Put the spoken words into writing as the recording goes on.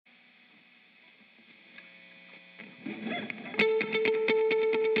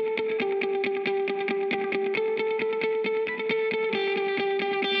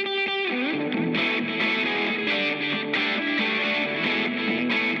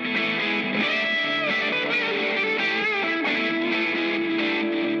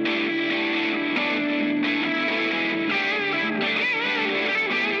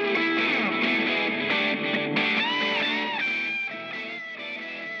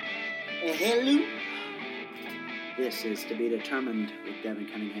Hello. This is To Be Determined with Devin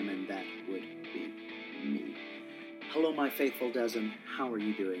Cunningham, and that would be me. Hello, my faithful dozen. How are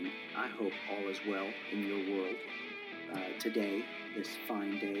you doing? I hope all is well in your world. Today, this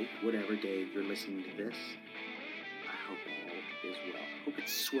fine day, whatever day you're listening to this, I hope all is well. Hope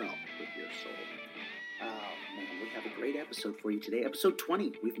it's swell with your soul. Oh, man, we have a great episode for you today. Episode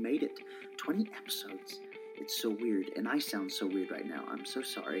 20. We've made it. 20 episodes. It's so weird, and I sound so weird right now. I'm so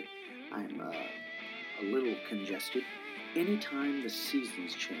sorry. I'm a little congested. Anytime the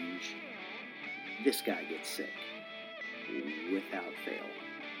seasons change, this guy gets sick without fail.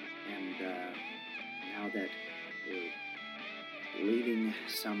 And now that we're leaving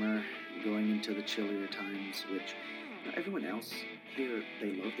summer, going into the chillier times, which everyone else here,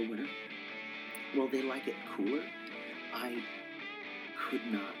 they love the winter. Well, they like it cooler. I could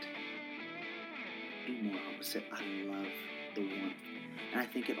not be more opposite. I love the warmth. And I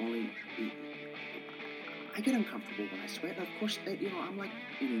think I get uncomfortable when I sweat. Of course, I'm like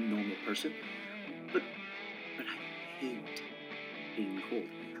any normal person, but I hate being cold.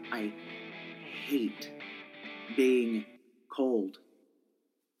 I hate being cold.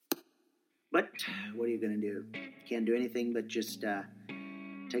 But what are you going to do? Can't do anything but just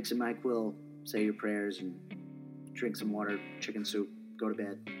take some NyQuil, say your prayers, and drink some water, chicken soup, go to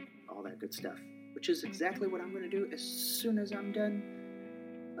bed, all that good stuff. Which is exactly what I'm going to do as soon as I'm done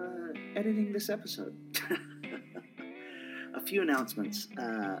editing this episode. A few announcements.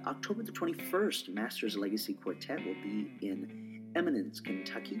 October the 21st, Masters Legacy Quartet will be in Eminence,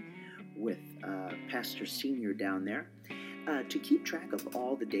 Kentucky, with Pastor Senior down there. To keep track of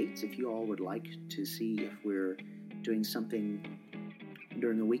all the dates, if you all would like to see if we're doing something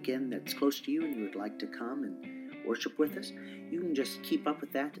during the weekend that's close to you and you would like to come and worship with us, you can just keep up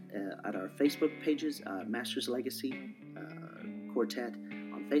with that at our Facebook pages, Masters Legacy Quartet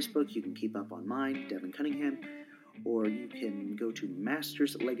on Facebook. You can keep up on mine, Devin Cunningham, or you can go to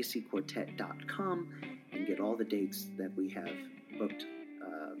masterslegacyquartet.com and get all the dates that we have booked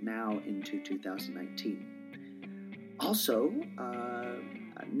now into 2019. Also,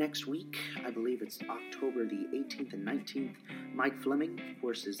 next week, I believe it's October the 18th and 19th, Mike Fleming, of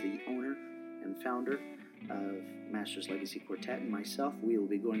course, is the owner and founder of Masters Legacy Quartet, and myself, we will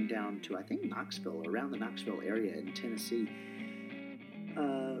be going down to, I think, Knoxville, around the Knoxville area in Tennessee,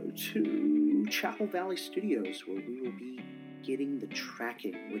 to Chapel Valley Studios, where we will be getting the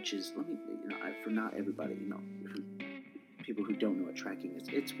tracking, which is, for not everybody, people who don't know what tracking is,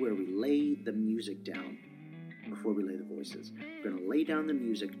 it's where we lay the music down before we lay the voices. We're going to lay down the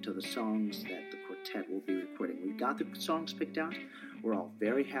music to the songs that the quartet will be recording. We've got the songs picked out. We're all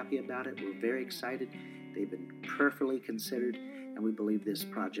very happy about it. We're very excited. They've been carefully considered, and we believe this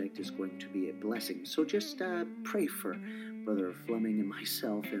project is going to be a blessing. So just pray for Brother Fleming and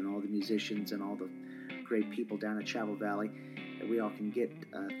myself and all the musicians and all the great people down at Chapel Valley, that we all can get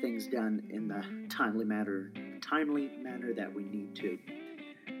things done in the timely manner that we need to.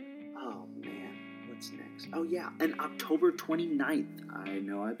 Oh, man, what's next? Oh, yeah, and October 29th. I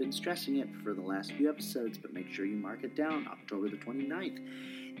know I've been stressing it for the last few episodes, but make sure you mark it down. October the 29th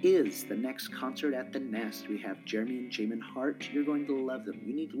is the next concert at the Nest. We have Jeremy and Jamin Hart. You're going to love them.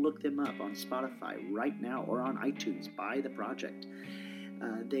 You need to look them up on Spotify right now or on iTunes. Buy the project.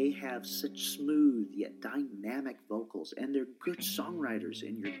 They have such smooth yet dynamic vocals, and they're good songwriters,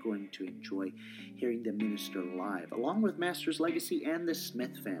 and you're going to enjoy hearing them minister live, along with Masters Legacy and the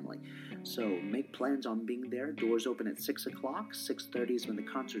Smith family. So make plans on being there. Doors open at 6 o'clock. 6:30 is when the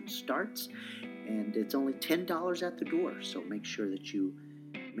concert starts, and it's only $10 at the door, so make sure that you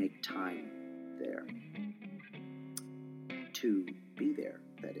make time there. To be there,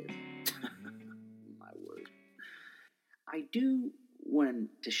 that is. My word. I do want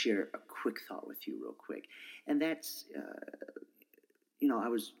to share a quick thought with you real quick, and that's, I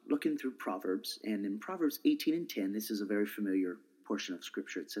was looking through Proverbs, and in Proverbs 18 and 10, this is a very familiar portion of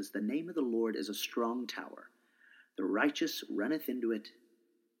Scripture. It says, "The name of the Lord is a strong tower. The righteous runneth into it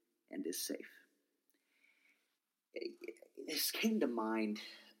and is safe." This came to mind,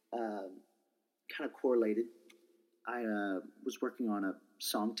 kind of correlated. I was working on a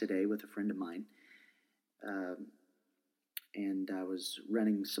song today with a friend of mine, and I was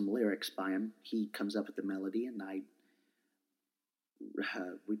running some lyrics by him. He comes up with the melody, and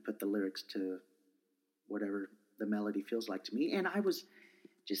we put the lyrics to whatever the melody feels like to me. And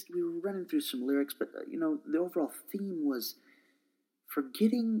we were running through some lyrics, but, the overall theme was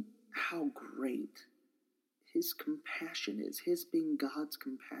forgetting how great His compassion is, His being God's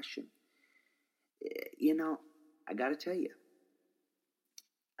compassion. I got to tell you,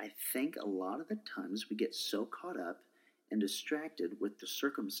 I think a lot of the times we get so caught up and distracted with the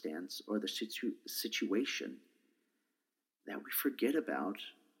circumstance or the situation that we forget about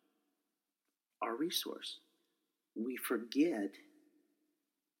our resource. We forget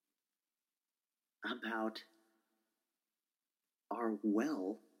about our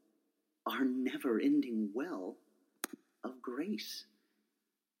never-ending well of grace.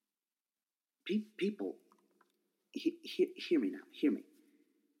 People, hear me now, hear me.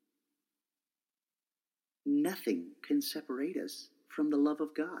 Nothing can separate us from the love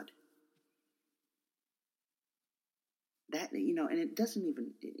of God. That, and it doesn't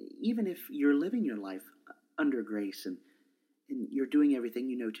even if you're living your life under grace and you're doing everything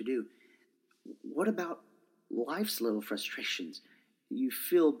you know to do, what about life's little frustrations? You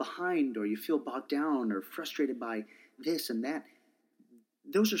feel behind, or you feel bogged down or frustrated by this and that.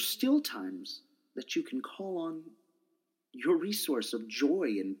 Those are still times that you can call on your resource of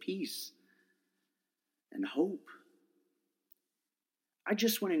joy and peace and hope. I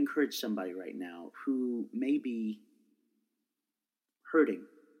just want to encourage somebody right now who may be hurting,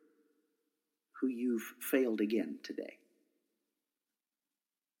 who you've failed again today.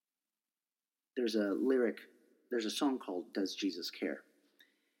 There's a song called "Does Jesus Care?"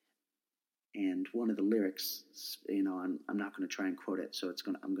 And one of the lyrics, I'm not going to try and quote it, so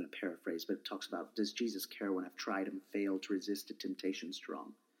I'm going to paraphrase, but it talks about, does Jesus care when I've tried and failed to resist a temptation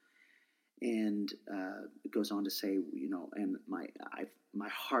strong? And it goes on to say, and my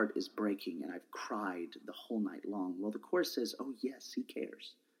heart is breaking and I've cried the whole night long. Well, the chorus says, oh yes, he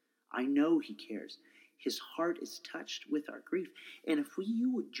cares. I know he cares. His heart is touched with our grief. And if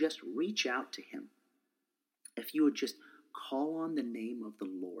you would just reach out to him, if you would just call on the name of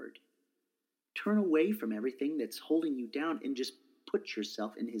the Lord, turn away from everything that's holding you down and just put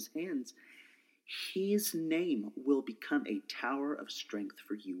yourself in his hands, his name will become a tower of strength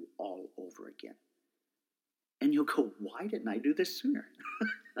for you all over again. And you'll go, why didn't I do this sooner?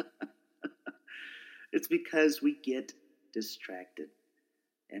 It's because we get distracted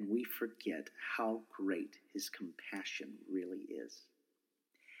and we forget how great his compassion really is.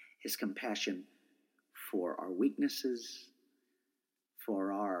 His compassion for our weaknesses,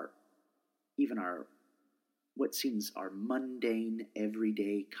 for even our what seems our mundane,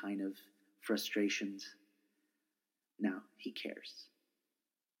 everyday kind of frustrations. Now, he cares.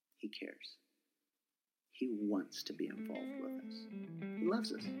 He cares. He wants to be involved with us. He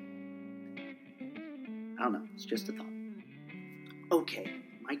loves us. I don't know. It's just a thought. Okay,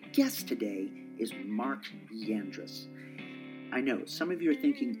 my guest today is Mark Yandrus. I know some of you are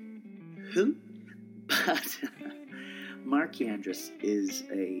thinking, who? But Mark Yandrus is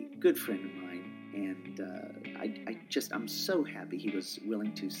a good friend of mine, and I'm so happy he was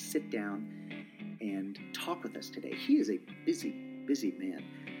willing to sit down and talk with us today. He is a busy, busy man.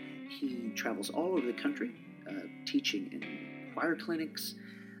 He travels all over the country, teaching in choir clinics,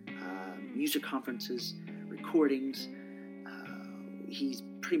 music conferences, recordings. He's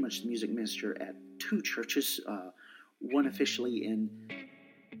pretty much the music minister at 2 churches, one officially in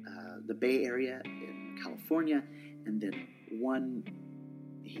the Bay Area in California, and then one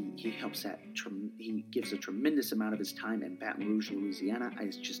he helps at. He gives a tremendous amount of his time in Baton Rouge, Louisiana. I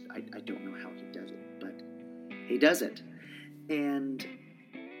don't know how he does it, but he does it, and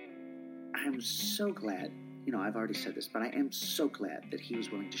I'm so glad. I've already said this, but I am so glad that he was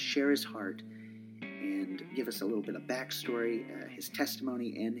willing to share his heart and give us a little bit of backstory, his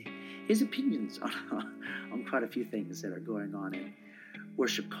testimony, and his opinions on quite a few things that are going on in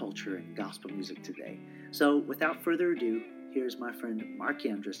worship culture and gospel music today. So, without further ado, here's my friend Mark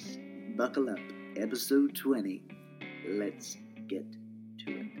Yandrus. Buckle up, episode 20. Let's get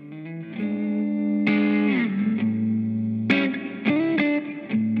to it.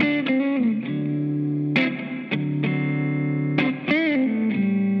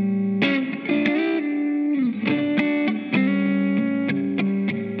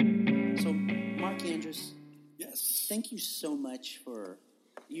 Thank you so much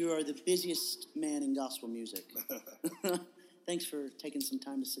you are the busiest man in gospel music. Thanks for taking some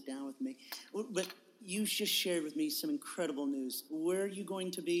time to sit down with me. But you just shared with me some incredible news. Where are you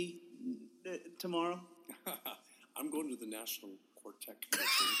going to be tomorrow? I'm going to the National Quartet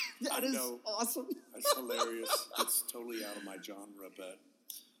Convention. That is awesome. That's hilarious. It's totally out of my genre, but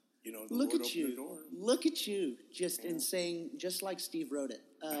the Look Lord at opened you. the door. Look at you, in saying, just like Steve wrote it,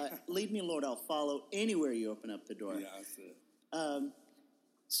 lead me, Lord, I'll follow anywhere you open up the door. Yeah, that's it.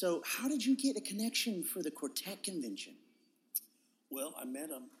 So how did you get a connection for the Quartet Convention? Well, I met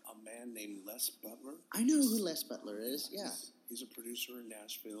a man named Les Butler. I know who Les Butler is, yeah. He's a producer in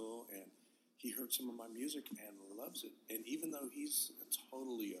Nashville, and he heard some of my music and loves it. And even though he's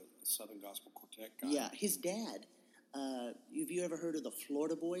totally a Southern Gospel Quartet guy. Yeah, his dad Have you ever heard of the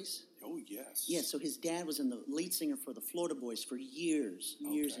Florida Boys? Oh, yes. Yeah, so his dad was the lead singer for the Florida Boys for years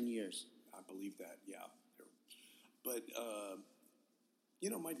and years. I believe that, yeah. But,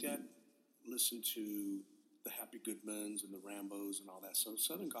 my dad listened to the Happy Goodmans and the Rambos and all that, so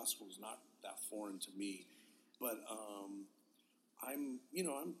Southern Gospel is not that foreign to me. But I'm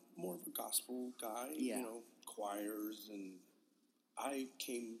more of a gospel guy, choirs, and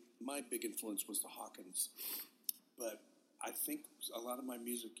my big influence was the Hawkins. But I think a lot of my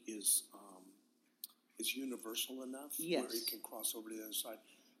music is universal enough where it can cross over to the other side.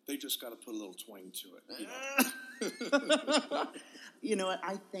 They just got to put a little twang to it. You know what?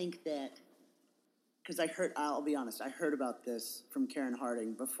 I think that because I'll be honest, I heard about this from Karen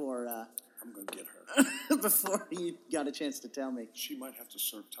Harding before. I'm going to get her. Before you got a chance to tell me. She might have to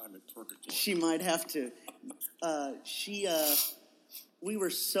serve time in purgatory. She might have to. I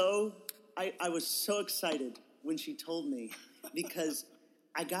was so excited when she told me because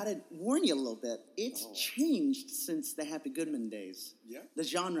I got to warn you a little bit. It's changed since the Happy Goodman days. Yeah. The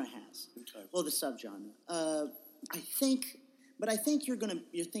genre has. Okay. Well, the subgenre. I think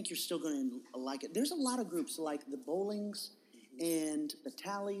you're still going to like it. There's a lot of groups like the Bowlings and the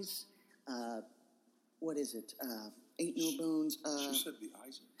Tallies. What is it? Ain't No Bones. She said the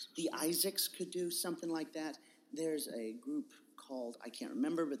Isaacs. The Isaacs could do something like that. There's a group called, I can't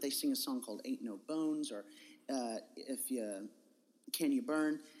remember, but they sing a song called Ain't No Bones or Can You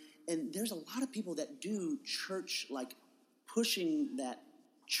Burn? And there's a lot of people that do church, like pushing that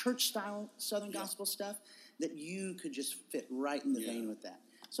church-style Southern gospel stuff that you could just fit right in the vein with that.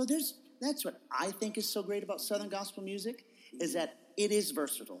 So that's what I think is so great about Southern gospel music is that it is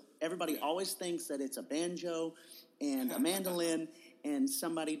versatile. Everybody always thinks that it's a banjo and a mandolin and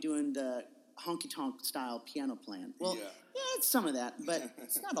somebody doing the honky-tonk style piano playing. Well, it's some of that, but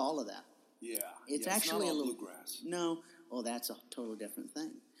it's not all of that. Yeah. It's actually not a little bluegrass. No. Well, that's a totally different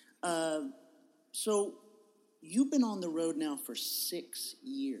thing. So you've been on the road now for 6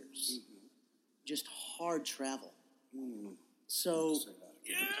 years. Mm-hmm. Just hard travel. Mm. So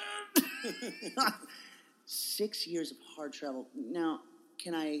 6 years of hard travel. Now,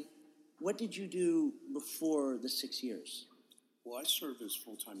 what did you do before the 6 years? Well, I served as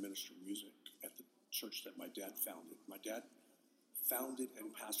full-time minister of music at the church that my dad founded. My dad founded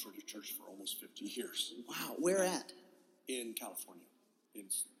and pastored a church for almost 50 years. Wow. Where at? In California. In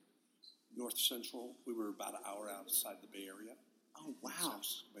North Central. We were about an hour outside the Bay Area. Oh, wow. San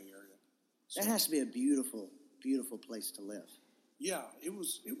Francisco Bay Area. So, that has to be a beautiful, beautiful place to live. Yeah, it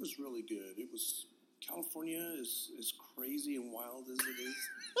was really good. California is crazy and wild as it is.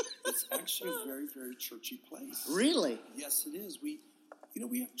 It's actually a very, very churchy place. Really? Yes, it is. We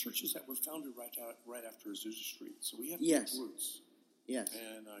have churches that were founded right after Azusa Street, so we have deep roots. Yes.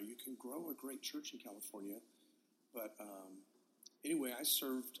 And you can grow a great church in California. But anyway, I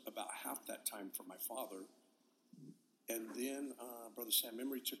served about half that time for my father. And then Brother Sam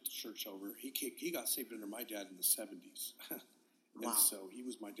Emery took the church over. He got saved under my dad in the 70s. And so he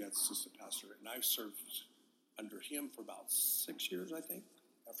was my dad's assistant pastor. And I served under him for about 6 years, I think,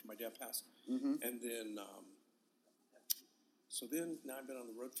 after my dad passed. Mm-hmm. And then, now I've been on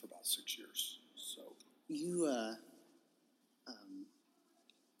the road for about 6 years. So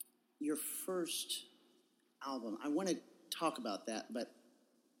your first album, I want to talk about that, but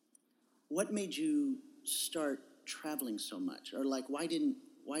what made you start traveling so much? Or like, why didn't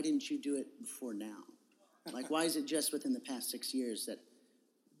you do it before now? Like, why is it just within the past 6 years that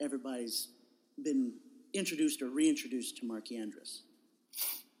everybody's been introduced or reintroduced to Marky Andrus?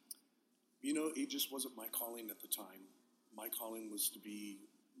 It just wasn't my calling at the time. My calling was to be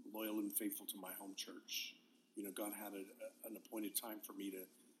loyal and faithful to my home church. God had an appointed time for me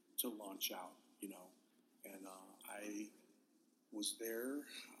to launch out, And I was there.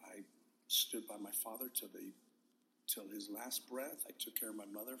 I stood by my father till his last breath. I took care of my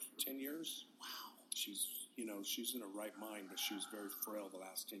mother for 10 years. Wow. She's in her right mind, but she was very frail the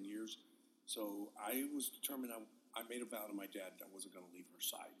last 10 years. So I was determined. I made a vow to my dad that I wasn't going to leave her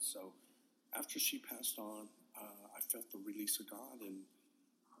side. So after she passed on, I felt the release of God. And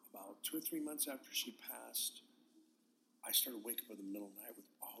about 2 or 3 months after she passed, I started waking up in the middle of the night with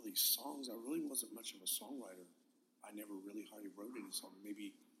all these songs. I really wasn't much of a songwriter. I never really hardly wrote any song,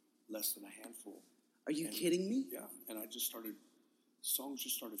 maybe less than a handful. Are you kidding me? Yeah, and songs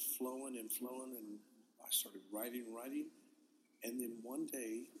just started flowing, and I started writing. And then one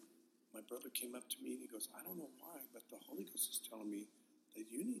day, my brother came up to me and he goes, I don't know why, but the Holy Ghost is telling me that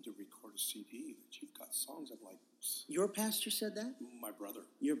you need to record a CD, that you've got songs. I'm like... Your pastor said that? My brother.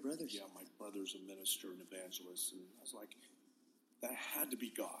 Your brother? Yeah, my brother's a minister and evangelist, and I was like, that had to be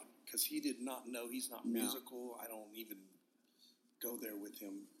God. because he did not know. He's not No. musical. I don't even go there with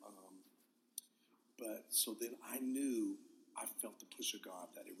him. But so then I felt the push of God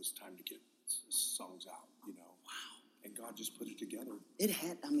that it was time to get songs out, Wow. And God just put it together.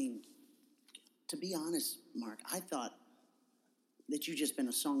 To be honest, Mark, I thought that you've just been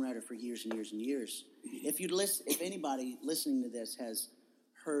a songwriter for years and years and years. If anybody listening to this has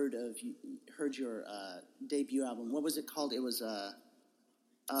heard your debut album, what was it called? It was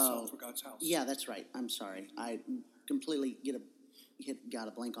Song for God's House. Yeah, that's right. I'm sorry, I completely got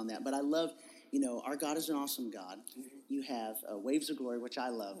a blank on that. But I love, Our God is an Awesome God. Mm-hmm. You have Waves of Glory, which I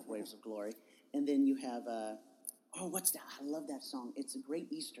love, Waves of Glory, and then you have what's that? I love that song. It's a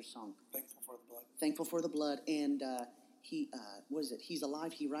great Easter song. Thankful for the Blood. Thankful for the Blood, and what is it? He's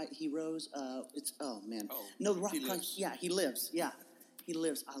alive. He rose. It's no rock. He lives. Yeah, he lives. Yeah, he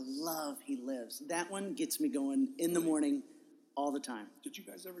lives. I love He Lives. That one gets me going in the morning all the time. Did you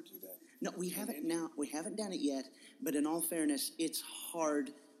guys ever do that? No, we haven't. Now we haven't done it yet. But in all fairness, it's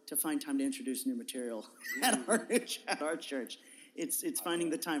hard to find time to introduce new material at our church. It's finding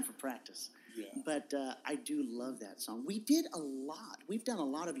the time for practice. Yeah. But I do love that song. We did a lot. We've done a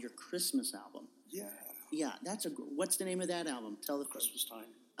lot of your Christmas album. Yeah. Yeah, what's the name of that album? Tell the Christmas Time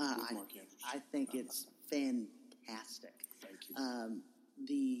with Mark Andrews. I think it's fantastic. Thank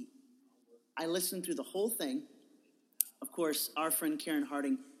you. I listened through the whole thing. Of course, our friend Karen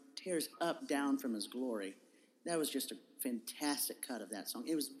Harding tears up down from His glory. That was just a fantastic cut of that song.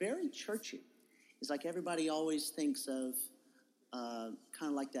 It was very churchy. It's like everybody always thinks of kind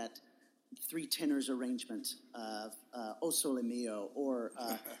of like that three tenors arrangement of O Sole Mio, or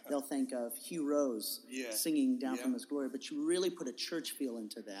they'll think of Hugh Rose singing Down from His Glory, but you really put a church feel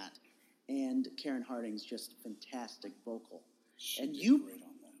into that. And Karen Harding's just a fantastic vocal. And you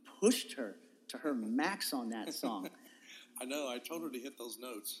pushed her to her max on that song. I know. I told her to hit those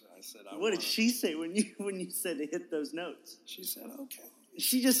notes. I said, what did she say when you said to hit those notes? She said, okay.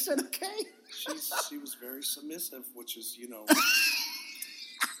 She just said, okay? She was very submissive, which is,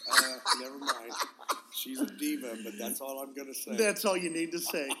 never mind. She's a diva, but that's all I'm going to say. That's all you need to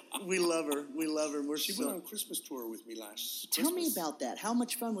say. We love her. We love her. She went on a Christmas tour with me last Christmas. Tell me about that. How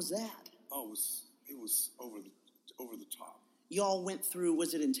much fun was that? Oh, it was over the top. You all went through,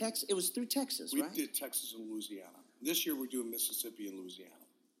 was it in Texas? It was through Texas, right? We did Texas and Louisiana. This year we're doing Mississippi and Louisiana.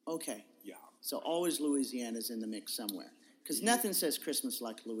 Okay. Yeah. So always Louisiana's in the mix somewhere. Because nothing says Christmas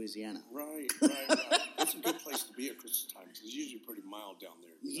like Louisiana. Right. It's a good place to be at Christmas time because it's usually pretty mild down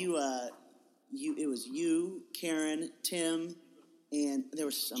there. It was you, Karen, Tim, and there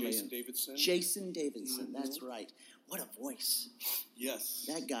was somebody. Jason Davidson. Mm-hmm. That's right. What a voice. Yes.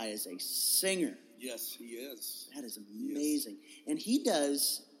 That guy is a singer. Yes, he is. That is amazing. Yes. And he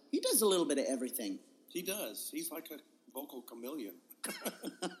does a little bit of everything. He does. He's like a vocal chameleon.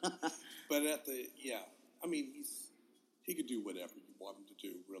 But he could do whatever you want him to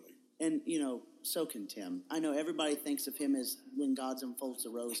do, really. And, so can Tim. I know everybody thinks of him as When God Unfolds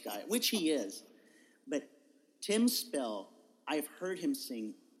the Rose guy, which he is. But Tim Spell, I've heard him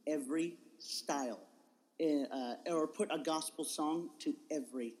sing every style, or put a gospel song to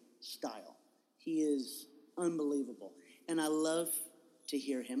every style. He is unbelievable. And I love to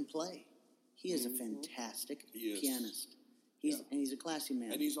hear him play. He is a fantastic pianist. And he's a classy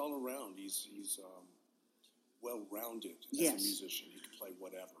man. And he's all around. He's well-rounded as a musician. He can play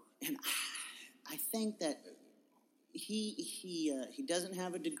whatever. And I think that he doesn't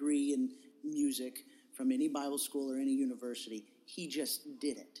have a degree in music from any Bible school or any university. He just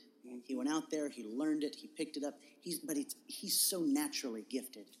did it. Mm-hmm. He went out there. He learned it. He picked it up. He's so naturally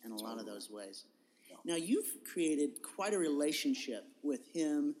gifted in a lot of those ways. Yeah. Now, you've created quite a relationship with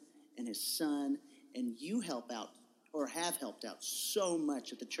him and his son, and you help out or have helped out so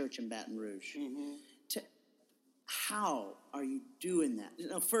much at the church in Baton Rouge. Mm-hmm. How are you doing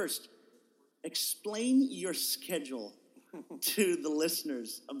that? First, explain your schedule to the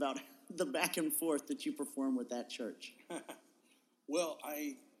listeners about the back and forth that you perform with that church. Well,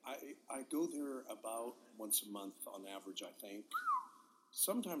 I go there about once a month on average, I think.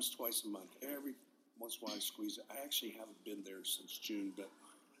 Sometimes twice a month. Every once in a while I squeeze it. I actually haven't been there since June, but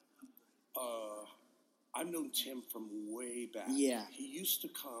I've known Tim from way back. Yeah. He used to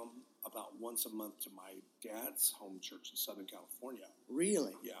come about once a month to my dad's home church in Southern California.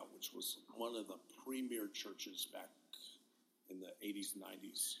 Really? Yeah, which was one of the premier churches back in the 80s and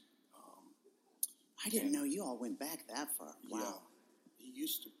 90s. I didn't know you all went back that far. Wow. Yeah. He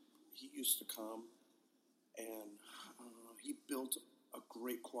used to come, and he built a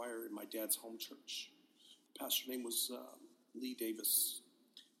great choir in my dad's home church. The pastor's name was Lee Davis,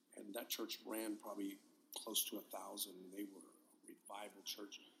 and that church ran probably close to 1,000. They were a revival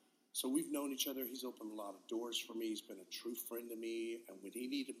church. So we've known each other. He's opened a lot of doors for me. He's been a true friend to me. And when he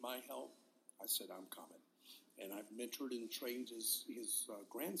needed my help, I said, I'm coming. And I've mentored and trained his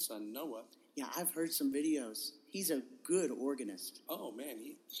grandson, Noah. Yeah, I've heard some videos. He's a good organist. Oh, man,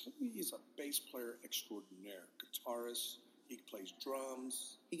 he's a bass player extraordinaire, guitarist. He plays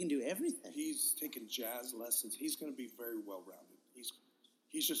drums. He can do everything. He's taken jazz lessons. He's going to be very well-rounded.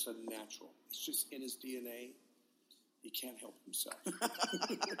 He's just a natural. It's just in his DNA. He can't help himself.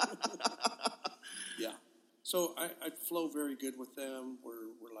 Yeah. So I flow very good with them.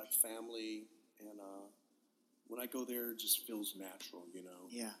 We're like family. And when I go there, it just feels natural, you know.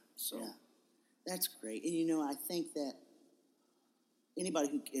 Yeah. So yeah. That's great. And, I think that anybody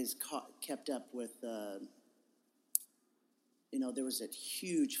who is kept up with, there was a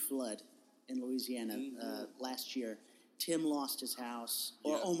huge flood in Louisiana last year. Tim lost his house,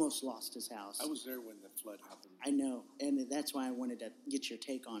 or almost lost his house. I was there when the flood happened. I know, and that's why I wanted to get your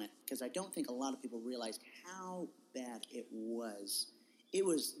take on it, because I don't think a lot of people realize how bad it was. It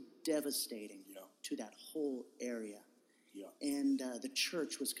was devastating to that whole area. Yeah. And the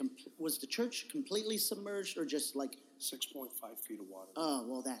church was the church completely submerged, or just like 6.5 feet of water? Oh,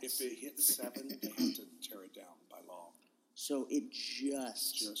 well, that's... If it hit 7, they had to tear it down by law. So it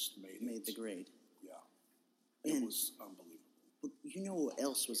just made the grade. Yeah. It was unbelievable. You know what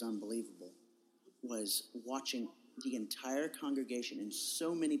else was unbelievable? Was watching the entire congregation and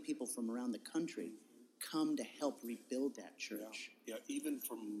so many people from around the country come to help rebuild that church. Yeah, even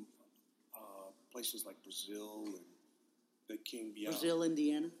from places like Brazil, and they came beyond. Brazil,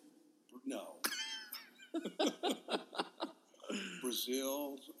 Indiana? No.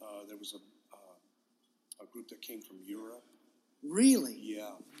 Brazil, there was a group that came from Europe. Really?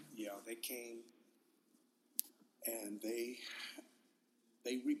 Yeah, they came, and they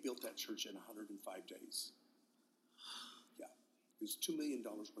rebuilt that church in 105 days. Yeah, it was $2 million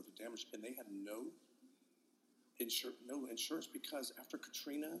worth of damage, and they had no insurance, because after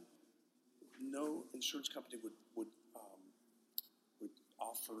Katrina, no insurance company would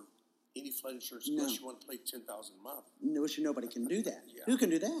offer any flood insurance unless you want to pay $10,000 a month. No, nobody can do that. Yeah. Who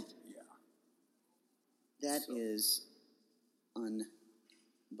can do that? Yeah, that is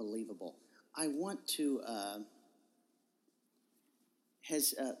unbelievable. I want to.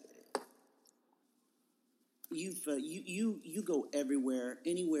 You go everywhere,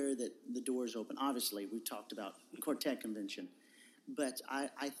 anywhere that the doors open. Obviously, we talked about Quartet Convention, but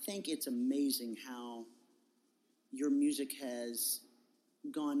I think it's amazing how your music has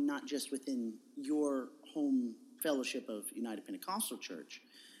gone not just within your home fellowship of United Pentecostal Church,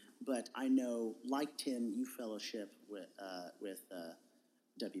 but I know, like Tim, you fellowship with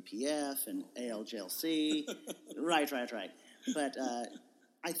WPF and ALJLC. Right. But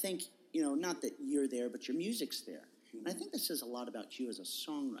I think, not that you're there, but your music's there. And I think that says a lot about you as a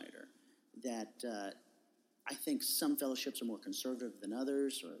songwriter, that I think some fellowships are more conservative than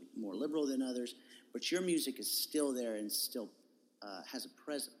others or more liberal than others, but your music is still there and still has a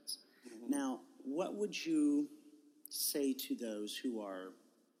presence. Mm-hmm. Now, what would you say to those who are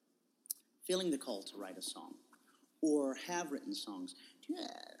feeling the call to write a song or have written songs?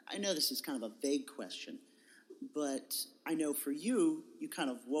 I know this is kind of a vague question, but I know for you, you kind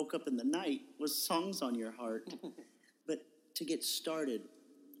of woke up in the night with songs on your heart. But to get started,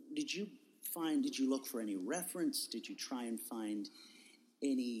 did you look for any reference? Did you try and find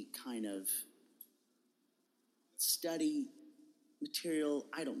any kind of study material?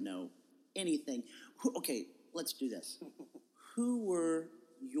 I don't know. Anything. Okay, let's do this. Who were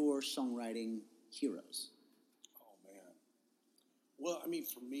your songwriting heroes? Oh, man. Well, I mean,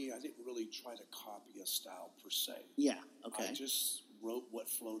 for me, I didn't really try to copy a style per se. Yeah, okay. I just wrote what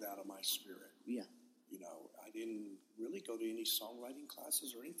flowed out of my spirit. Yeah. I didn't really go to any songwriting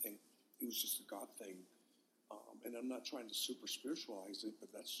classes or anything. It was just a God thing. And I'm not trying to super spiritualize it,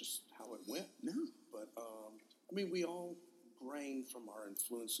 but that's just how it went. No. But, we all grain from our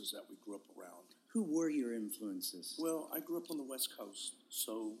influences that we grew up around. Who were your influences? Well, I grew up on the West Coast,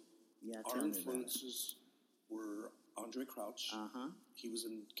 so our influences were Andre Crouch. Uh-huh. He was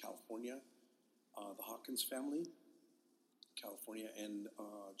in California. The Hawkins family, California, and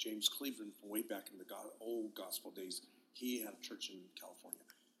James Cleveland from way back in the old gospel days. He had a church in California.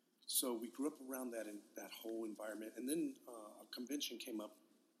 So we grew up around that whole environment. And then a convention came up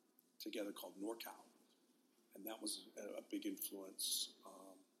together called NorCal. And that was a big influence.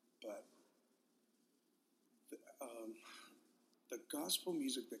 But the gospel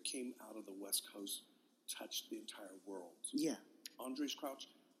music that came out of the West Coast touched the entire world. Yeah. Andre Crouch's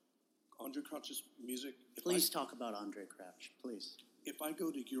music. Please talk about Andre Crouch, please. If I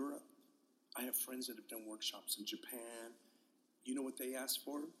go to Europe, I have friends that have done workshops in Japan. You know what they ask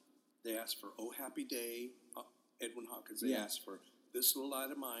for? They asked for "Oh Happy Day," Edwin Hawkins. They Yeah. asked for "This Little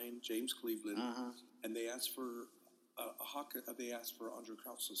Light of Mine," James Cleveland, and they asked for they asked for Andre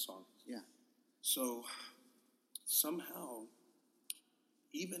Crouch's song. Yeah. So somehow,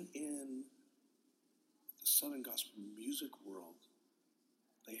 even in the Southern gospel music world,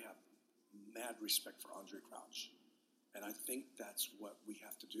 they have mad respect for Andre Crouch. And I think that's what we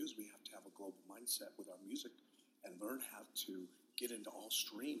have to do is we have to have a global mindset with our music and learn how to get into all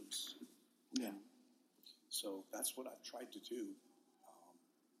streams. Yeah. And so that's what I've tried to do.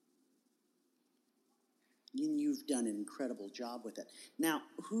 And you've done an incredible job with it. Now,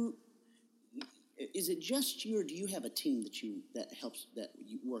 who is it? Just you, or do you have a team that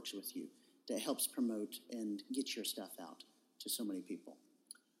works with you, that helps promote and get your stuff out to so many people?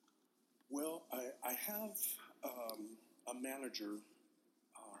 Well, I have a manager.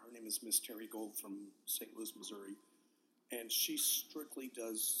 Her name is Miss Terry Gold from St. Louis, Missouri, and she strictly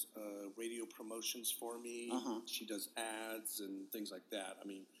does radio promotions for me. She does ads and things like that. I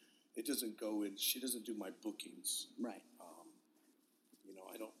mean, it doesn't go in. She doesn't do my bookings. Right.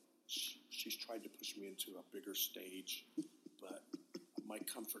 I don't. She's tried to push me into a bigger stage, but my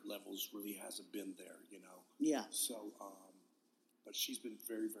comfort levels really hasn't been there. Yeah. So, but she's been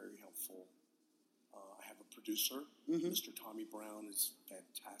very, very helpful. I have a producer, Mr. Tommy Brown, is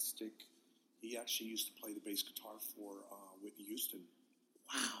fantastic. He actually used to play the bass guitar for Whitney Houston.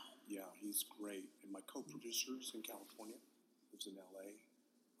 Wow. Yeah, he's great. And my co-producer is in California, lives in L.A.,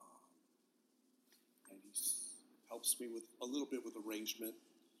 and he helps me with a little bit with arrangement.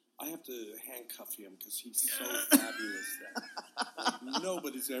 I have to handcuff him because he's so fabulous that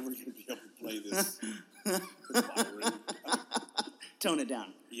nobody's ever going to be able to play this. Tone it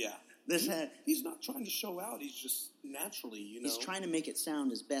down. Yeah. He's not trying to show out. He's just naturally, He's trying to make it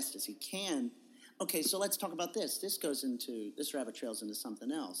sound as best as he can. Okay, so let's talk about this. This rabbit trails into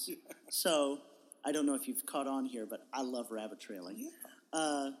something else. Yeah. So, I don't know if you've caught on here, but I love rabbit trailing.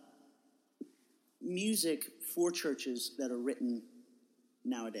 Yeah. Music for churches that are written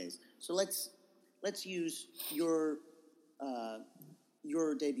nowadays. So let's use your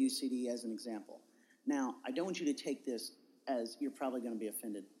debut CD as an example. Now, I don't want you to take this as you're probably going to be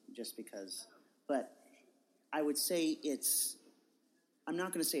offended just because, but I would say I'm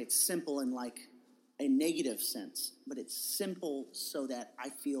not going to say it's simple in like a negative sense, but it's simple so that I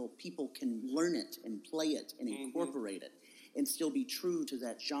feel people can learn it and play it and incorporate it and still be true to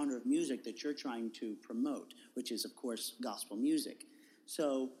that genre of music that you're trying to promote, which is, of course, gospel music.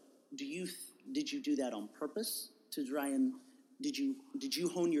 So, did you do that on purpose to try and did you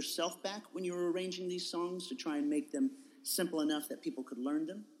hone yourself back when you were arranging these songs to try and make them simple enough that people could learn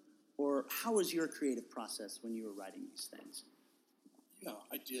them? Or how was your creative process when you were writing these things? Yeah,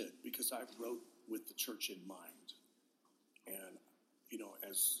 I did, because I wrote with the church in mind. And,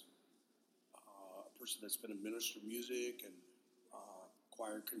 as a person that's been a minister of music and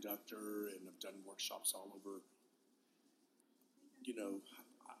choir conductor and have done workshops all over,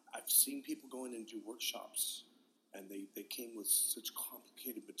 I've seen people go in and do workshops, and they came with such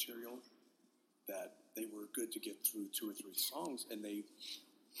complicated material that they were good to get through 2 or 3 songs, and they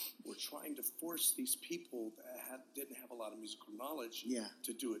were trying to force these people that didn't have a lot of musical knowledge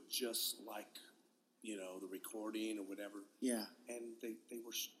to do it just like, the recording or whatever. Yeah. And they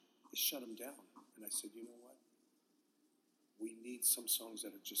shut them down. And I said, you know what? We need some songs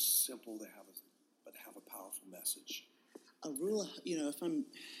that are just simple to but have a powerful message. A rule,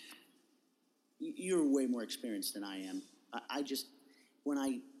 you're way more experienced than I am. When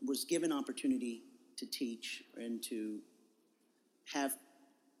I was given opportunity to teach and to have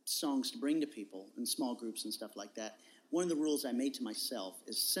songs to bring to people in small groups and stuff like that, one of the rules I made to myself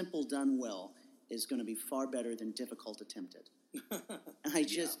is simple done well is going to be far better than difficult attempted.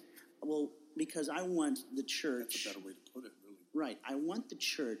 Because I want the church... That's a better way to put it, really. Right. I want the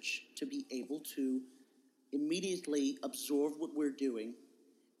church to be able to immediately absorb what we're doing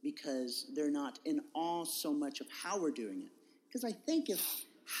because they're not in awe so much of how we're doing it. Because I think if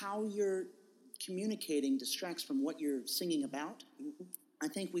how you're communicating distracts from what you're singing about, I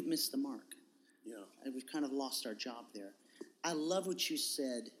think we've missed the mark. Yeah. And we've kind of lost our job there. I love what you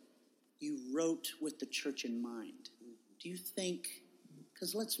said. You wrote with the church in mind. Do you think,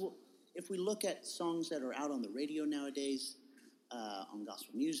 because if we look at songs that are out on the radio nowadays, on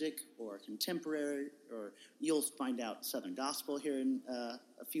gospel music or contemporary, or you'll find out Southern gospel here in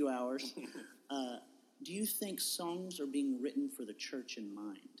a few hours, do you think songs are being written for the church in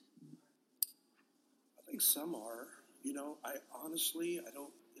mind? I think some are. I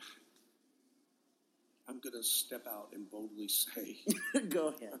don't. I'm going to step out and boldly say. Go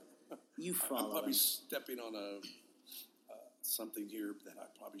ahead. You follow. I'm probably stepping on something here that I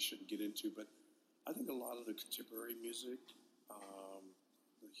probably shouldn't get into, but I think a lot of the contemporary music,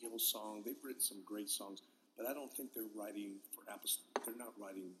 the Hillsong, they've written some great songs, but I don't think they're writing for they're not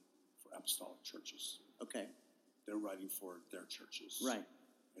writing for apostolic churches. Okay. They're writing for their churches. Right.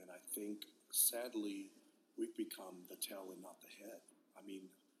 And I think, sadly, we've become the tail and not the head. I mean,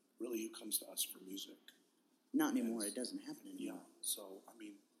 really, who comes to us for music? Not anymore. It doesn't happen anymore. Yeah. So, I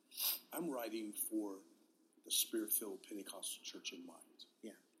mean, I'm writing for the Spirit-filled Pentecostal church in mind.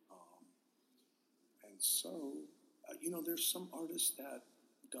 Yeah. And so, there's some artists that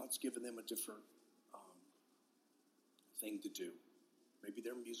God's given them a different thing to do. Maybe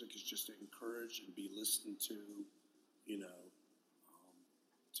their music is just to encourage and be listened to,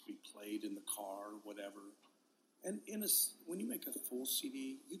 to be played in the car, whatever. And when you make a full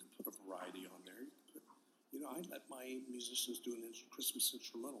CD, you can put a variety on there. I let my musicians do a Christmas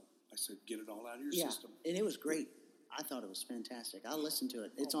instrumental. I said, get it all out of your system. And it was great. I thought it was fantastic. I'll listen to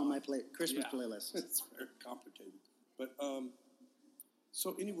it. It's on my Christmas playlist. It's very complicated. But,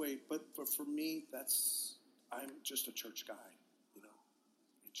 so anyway, but for me, I'm just a church guy,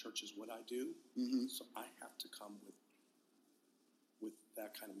 And church is what I do. Mm-hmm. So I have to come with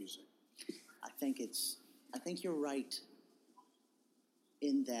that kind of music. I think you're right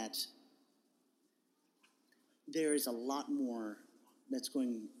in that there is a lot more that's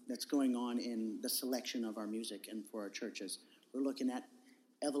going on in the selection of our music and for our churches. We're looking at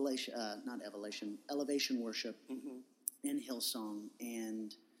elevation worship, mm-hmm. and Hillsong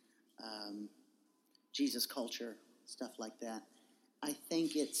and Jesus culture, stuff like that. I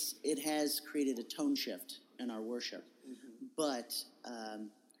think it has created a tone shift in our worship, mm-hmm. but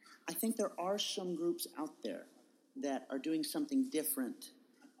I think there are some groups out there that are doing something different,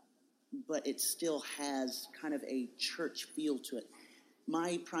 but it still has kind of a church feel to it.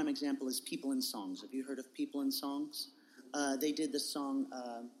 My prime example is People in Songs. Have you heard of People in Songs? They did the song,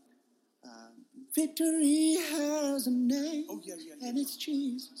 Victory Has a Name, and it's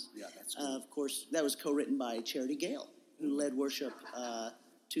Jesus. Yeah, that's good. Of course, that was co-written by Charity Gale, who led worship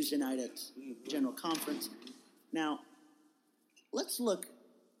Tuesday night at General Conference. Now, let's look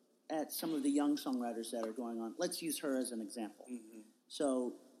at some of the young songwriters that are going on. Let's use her as an example. Mm-hmm.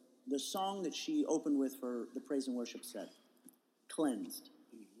 So the song that she opened with for the praise and worship set, Cleansed.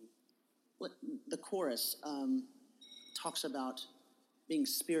 Mm-hmm. The chorus talks about being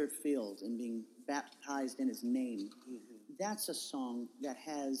spirit-filled and being baptized in his name. Mm-hmm. That's a song that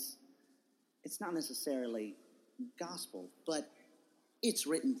it's not necessarily gospel, but it's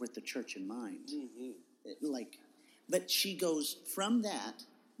written with the church in mind. Mm-hmm. But she goes from that,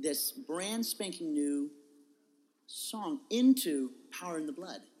 this brand spanking new song, into Power in the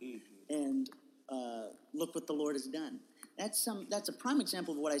Blood, mm-hmm. and look what the Lord has done. That's a prime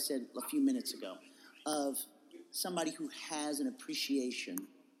example of what I said a few minutes ago, of somebody who has an appreciation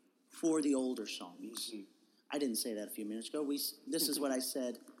for the older songs. Mm-hmm. I didn't say that a few minutes ago. This is what I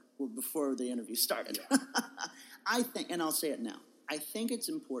said before the interview started. I think, and I'll say it now, I think it's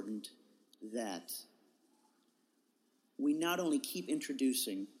important that we not only keep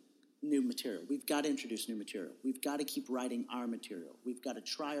introducing new material. We've got to introduce new material. We've got to keep writing our material. We've got to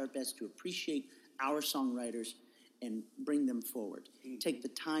try our best to appreciate our songwriters and bring them forward. Mm-hmm. Take the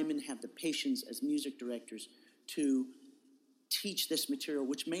time and have the patience as music directors to teach this material,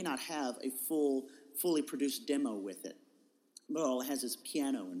 which may not have a fully produced demo with it. But all it has is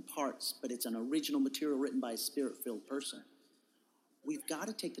piano and parts, but it's an original material written by a spirit-filled person. We've got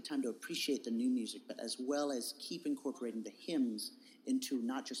to take the time to appreciate the new music, but as well as keep incorporating the hymns into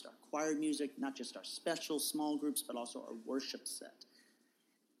not just our choir music, not just our special small groups, but also our worship set.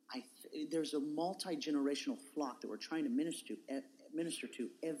 There's a multi-generational flock that we're trying to minister to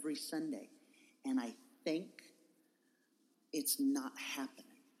every Sunday, and I think it's not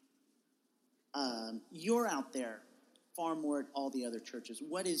happening. You're out there far more at all the other churches.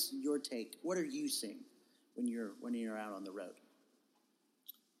 What is your take? What are you seeing when you're out on the road?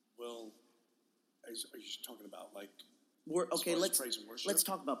 Well, are you talking about let's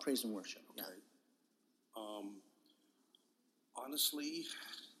talk about praise and worship. Okay. Yeah. Honestly,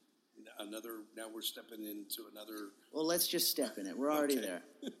 now we're stepping into another. Well, let's just step in it. We're already there.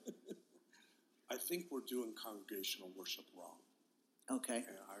 I think we're doing congregational worship wrong. Okay.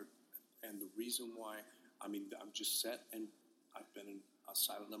 And the reason why, I'm just set, and I've been a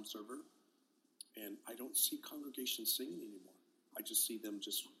silent observer, and I don't see congregations singing anymore. I just see them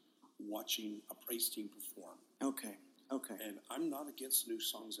just watching a praise team perform. Okay. And I'm not against new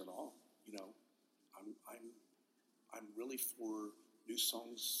songs at all. I'm really for new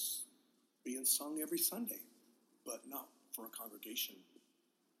songs being sung every Sunday, but not for a congregation.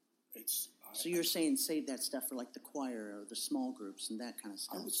 So you're saying save that stuff for like the choir or the small groups and that kind of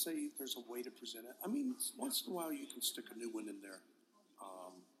stuff. I would say there's a way to present it. I mean, once in a while you can stick a new one in there,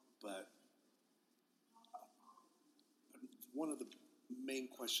 but one of the main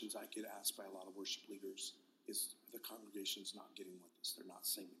questions I get asked by a lot of worship leaders is the congregation's not getting with us. They're not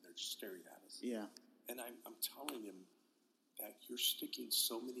singing. They're just staring at us. Yeah. And I'm telling them that you're sticking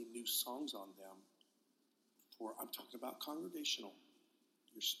so many new songs on them. I'm talking about congregational.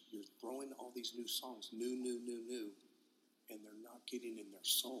 You're throwing all these new songs, new, and they're not getting in their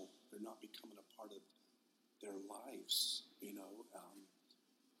soul. They're not becoming a part of their lives.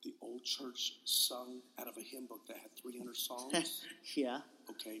 The old church sung out of a hymn book that had 300 songs. Yeah.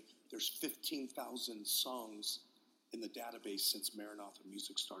 Okay, there's 15,000 songs in the database since Maranatha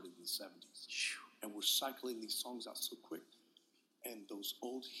Music started in the 70s. And we're cycling these songs out so quick. And those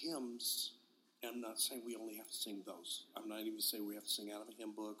old hymns, and I'm not saying we only have to sing those. I'm not even saying we have to sing out of a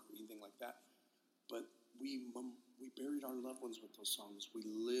hymn book or anything like that. But we buried our loved ones with those songs. We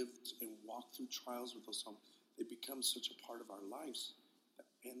lived and walked through trials with those songs. They become such a part of our lives.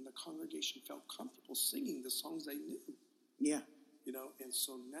 And the congregation felt comfortable singing the songs they knew. Yeah. And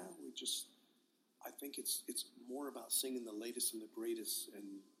so now I think it's more about singing the latest and the greatest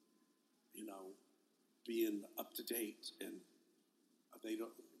and, being up to date. And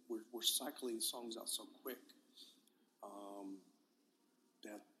we're cycling songs out so quick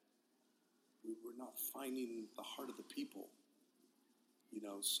that we're not finding the heart of the people.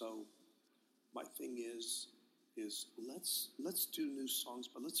 So my thing is let's do new songs,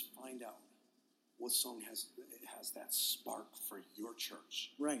 but let's find out what song has that spark for your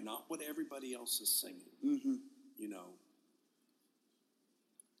church. Right. Not what everybody else is singing. Mm-hmm.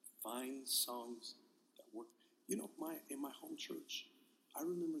 Find songs that work. In my home church, I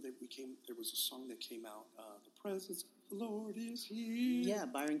remember that there was a song that came out, The Presence of the Lord is Here. Yeah,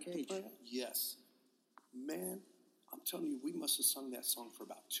 Byron Cage. Yes. Man, I'm telling you, we must have sung that song for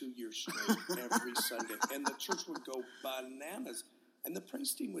about 2 years straight every Sunday. And the church would go bananas. And the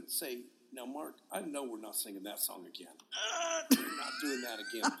praise team would say, now, Mark, I know we're not singing that song again. We're not doing that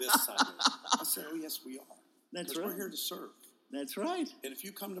again this Sunday. I said, oh, yes, we are. That's right. right. We're here to serve. That's right. And if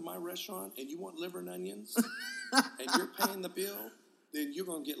you come to my restaurant and you want liver and onions and you're paying the bill, then you're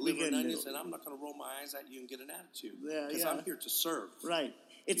going to get liver and onions, and I'm not going to roll my eyes at you and get an attitude. Because I'm here to serve. Right.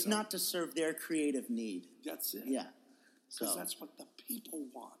 It's not to serve their creative need. That's it. Yeah. Because that's what the people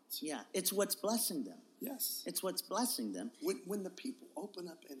want. Yeah. It's what's blessing them. Yes. It's what's blessing them. When the people open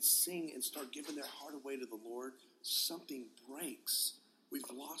up and sing and start giving their heart away to the Lord, something breaks. We've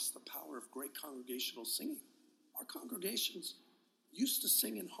lost the power of great congregational singing. Our congregations used to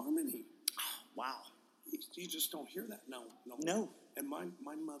sing in harmony. Wow. You just don't hear that now. No. And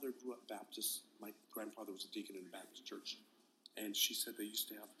my mother grew up Baptist. My grandfather was a deacon in a Baptist church. And she said they used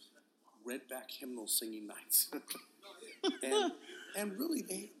to have redback hymnal singing nights. and really,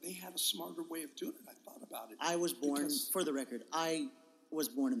 they had a smarter way of doing it. I thought about it. I was born, for the record, I was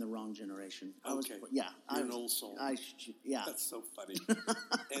born in the wrong generation. You're an old soul. That's so funny.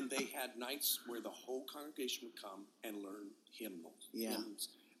 And they had nights where the whole congregation would come and learn hymns.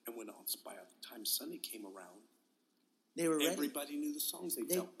 And when by the time Sunday came around, they were ready. Everybody knew the songs. They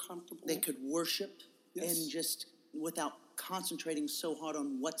felt comfortable. They could worship and just without concentrating so hard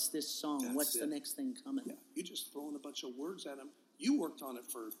on what's this song, what's the next thing coming. Yeah, you just throwing a bunch of words at them. You worked on it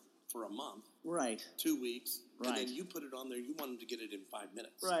for a month. Right. 2 weeks. Right. And then you put it on there. You want them to get it in 5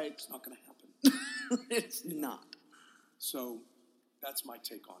 minutes. Right. It's not going to happen. It's not. So that's my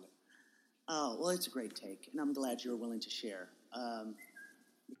take on it. Oh, well, it's a great take, and I'm glad you're willing to share.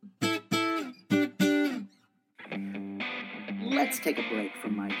 Let's take a break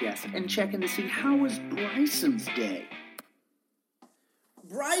from my guest and check in to see how was Bryson's day.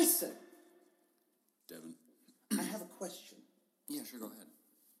 Bryson! Devin. I have a question. Yeah, sure, go ahead.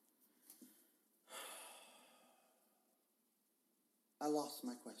 I lost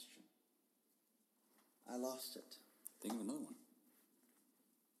my question. I lost it. Think of another one.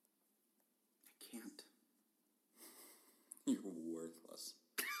 I can't. You're worthless.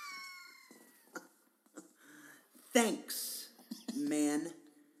 Thanks, man,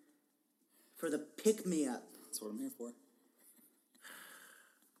 for the pick-me-up. That's what I'm here for.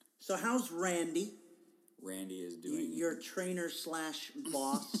 So how's Randy? Randy is doing... Your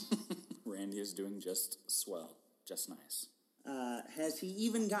trainer/boss. Randy is doing just swell. Just nice. Has he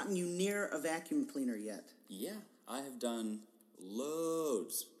even gotten you near a vacuum cleaner yet? Yeah, I have done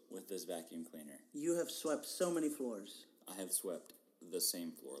loads with this vacuum cleaner. You have swept so many floors. I have swept the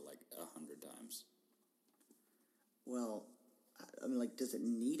same floor like 100 times. Well, I mean, like, does it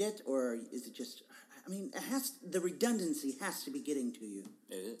need it, or is it just... I mean, the redundancy has to be getting to you.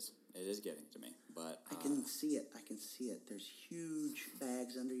 It is. It is getting to me, but I can see it. I can see it. There's huge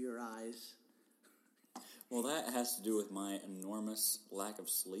bags under your eyes. well, that has to do with my enormous lack of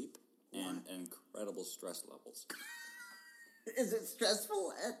sleep and incredible stress levels. Is it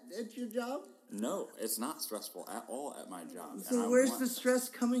stressful at your job? No, it's not stressful at all at my job. So where's the stress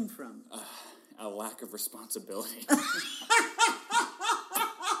coming from? A lack of responsibility.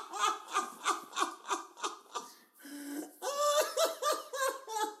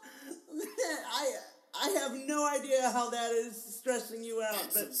 I have no idea how that is stressing you out,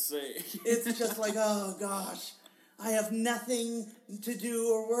 but Insane. it's just like, oh gosh, I have nothing to do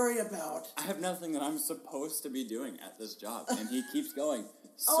or worry about. I have nothing that I'm supposed to be doing at this job, and he keeps going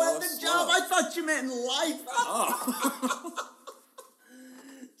so Oh, at the slow. job? I thought you meant in life. Oh.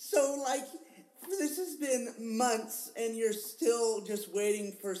 So, like, this has been months, and you're still just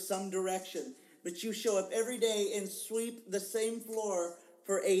waiting for some direction. But you show up every day and sweep the same floor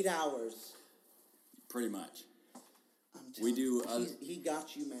for 8 hours. Pretty much. We do. He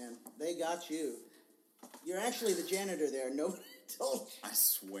got you, man. They got you. You're actually the janitor there. Nobody told you. I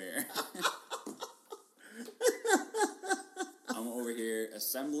swear. I'm over here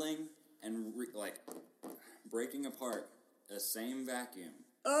assembling and breaking apart the same vacuum.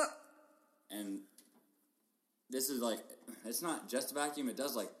 And this is it's not just a vacuum, it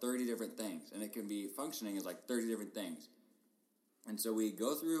does 30 different things. And it can be functioning as 30 different things. And so we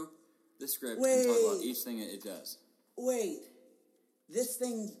go through the script and talk about each thing it does. Wait. This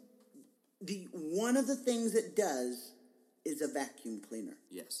thing, one of the things it does is a vacuum cleaner.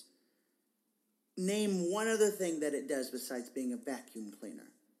 Yes. Name one other thing that it does besides being a vacuum cleaner.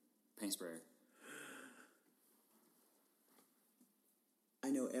 Paint sprayer.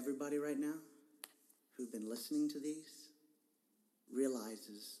 I know everybody right now who've been listening to these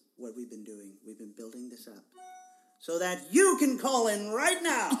realizes what we've been doing. We've been building this up so that you can call in right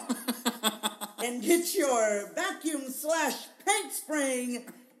now and get your vacuum/paint spraying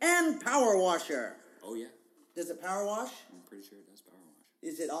and power washer. Oh, yeah. Does it power wash? I'm pretty sure it does power wash.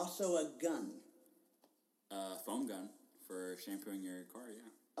 Is it also a gun? Foam gun for shampooing your car, yeah.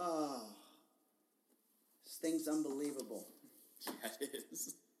 Oh, this thing's unbelievable. Yeah, it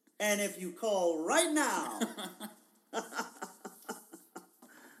is. And if you call right now,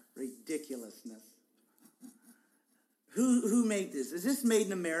 ridiculousness. Who made this? Is this made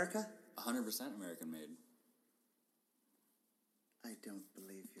in America? 100% American made. I don't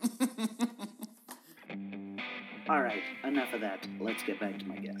believe you. All right, enough of that. Let's get back to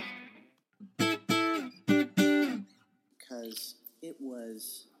my guest. Because it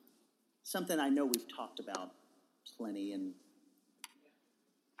was something I know we've talked about plenty, and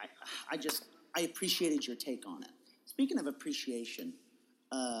I appreciated your take on it. Speaking of appreciation,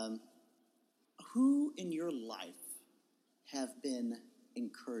 who in your life have been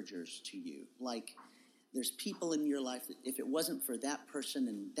encouragers to you? Like, there's people in your life that if it wasn't for that person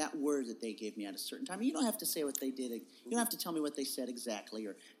and that word that they gave me at a certain time, you don't have to say what they did. You don't have to tell me what they said exactly.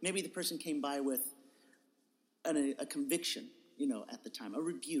 Or maybe the person came by with a conviction, at the time, a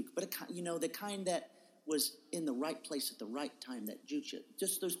rebuke, but the kind that was in the right place at the right time that juked you.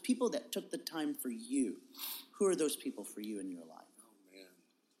 Just those people that took the time for you. Who are those people for you in your life? Oh, man.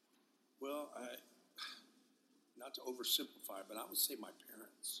 Well, not to oversimplify, but I would say my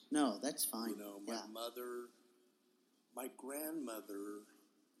parents. No, that's fine. My mother, my grandmother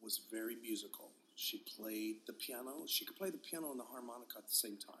was very musical. She played the piano. She could play the piano and the harmonica at the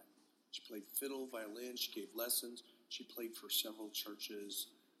same time. She played fiddle, violin. She gave lessons. She played for several churches,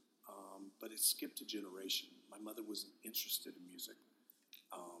 but it skipped a generation. My mother wasn't interested in music,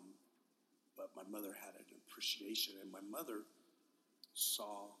 but my mother had an appreciation, and my mother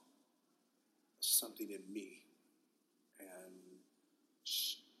saw something in me, and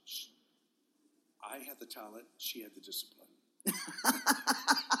I had the talent, she had the discipline.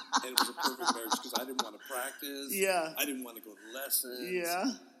 And it was a perfect marriage because I didn't want to practice. Yeah. I didn't want to go to lessons.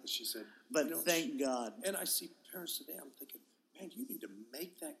 Yeah. But she said, But thank God. And I see parents today, I'm thinking, man, you need to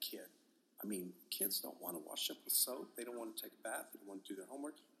make that kid. I mean, kids don't want to wash up with soap. They don't want to take a bath. They don't want to do their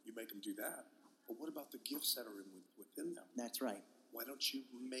homework. You make them do that. But what about the gifts that are within them? That's right. Why don't you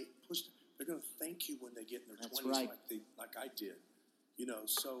push them? They're going to thank you when they get in their 20s right. like I did.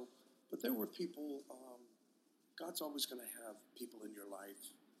 So, but there were people, God's always going to have people in your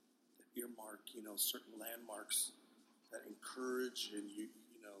life that earmark, certain landmarks that encourage and you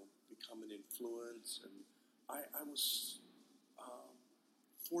become an influence. And I was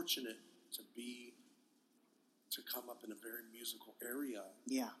fortunate to come up in a very musical area.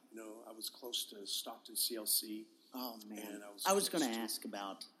 Yeah. I was close to Stockton CLC. Oh man, and I was going to ask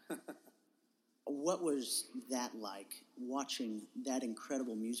about What was that like, watching that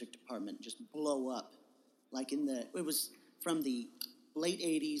incredible music department just blow up? Like it was from the late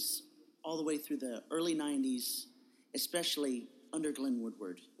 80s all the way through the early 90s, especially under Glenn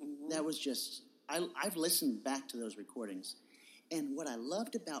Woodward. Mm-hmm. That was just, I've listened back to those recordings. And what I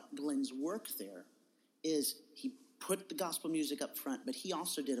loved about Glenn's work there is he put the gospel music up front, but he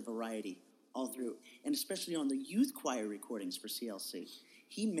also did a variety all through. And especially on the youth choir recordings for CLC,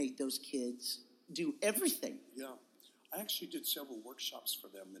 he made those kids do everything. Yeah. I actually did several workshops for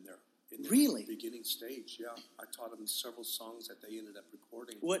them in their really? Beginning stage. Yeah. I taught them several songs that they ended up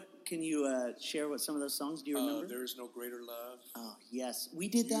recording. What can you share what some of those songs? Do you remember? There Is No Greater Love. Oh, yes. We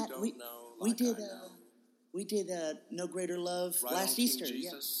did You that. Don't we, Know we Like did I Know. We did No Greater Love Right last on Easter. King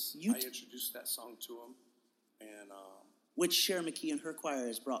Jesus. Yeah. I introduced that song to them. And which Sharon McKee and her choir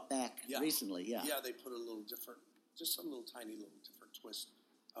has brought back recently. Yeah. Yeah, they put a little different, just a little tiny little different twist.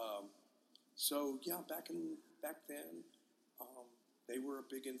 So yeah, back then, they were a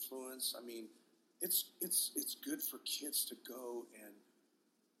big influence. I mean, it's good for kids to go and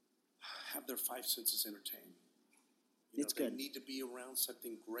have their five senses entertained. It's good. They need to be around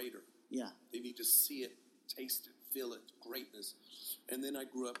something greater. Yeah. They need to see it, taste it, feel it, greatness. And then I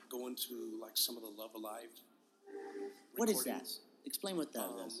grew up going to like some of the Love Alive. What is that? Explain what that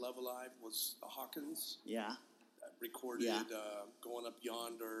is. Love Alive was the Hawkins. Yeah. Recorded Going Up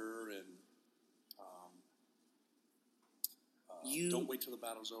Yonder and Don't Wait Till the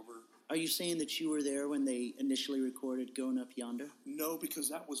Battle's Over. Are you saying that you were there when they initially recorded Going Up Yonder? No, because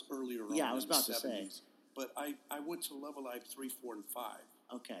that was earlier on. Yeah, I was about to 70s. say. But I went to Love Alive 3, 4, and 5.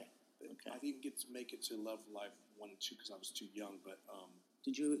 Okay. I didn't get to make it to Love Alive 1 and 2 because I was too young. But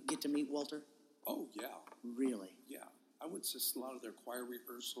did you get to meet Walter? Oh, yeah. Really? Yeah. I went to a lot of their choir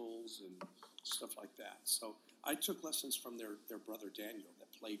rehearsals and stuff like that. So I took lessons from their brother Daniel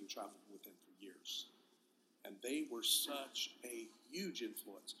that played and traveled with them for years. And they were such a huge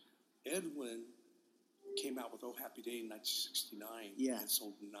influence. Edwin came out with Oh Happy Day in 1969 and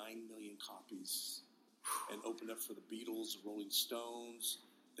sold 9 million copies and opened up for the Beatles, Rolling Stones.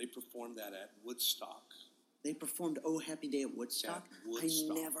 They performed that at Woodstock. They performed Oh Happy Day at Woodstock? I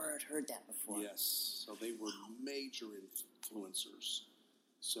never had heard that before. Yes. So they were major influencers.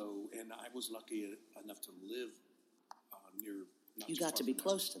 So, and I was lucky enough to live near. You got to be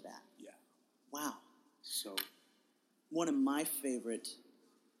close to that. Yeah. Wow. So, one of my favorite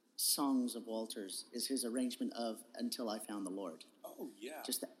songs of Walter's is his arrangement of Until I Found the Lord. Oh, yeah.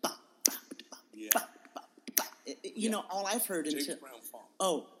 Just that. You know, all I've heard James until. Brown Fong.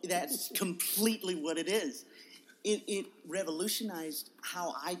 Oh, that's completely what it is. It revolutionized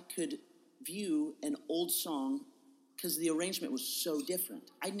how I could view an old song because the arrangement was so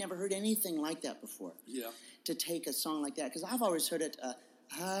different. I'd never heard anything like that before. Yeah. To take a song like that, because I've always heard it,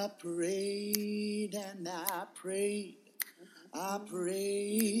 I prayed and I prayed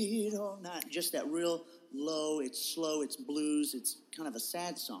all night. Just that real low, it's slow, it's blues, it's kind of a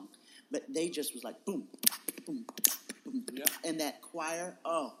sad song. But they just was like, boom, boom, boom. Yeah. And that choir,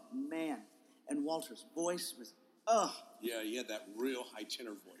 oh, man. And Walter's voice was, oh. Yeah, he had that real high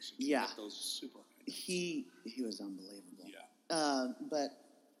tenor voice. Yeah. Those super high notes. He was unbelievable. Yeah. But,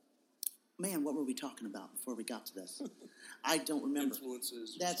 man, what were we talking about before we got to this? I don't remember.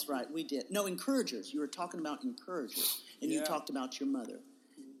 Influences. That's right, we did. No, encouragers. You were talking about encouragers. And you talked about your mother.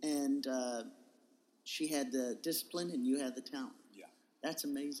 And she had the discipline and you had the talent. Yeah. That's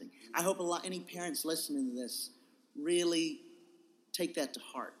amazing. I hope any parents listening to this really take that to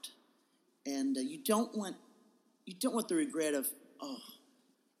heart. And you don't want the regret of, oh,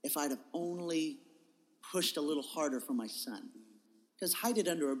 if I'd have only pushed a little harder for my son. Because hide it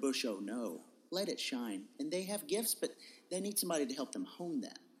under a bush, oh no. Let it shine. And they have gifts, but they need somebody to help them hone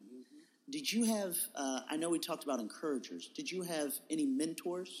that. Mm-hmm. Did you have, I know we talked about encouragers. Did you have any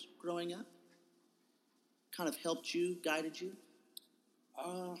mentors growing up? Kind of helped you, guided you?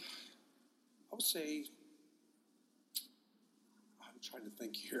 I would say, I'm trying to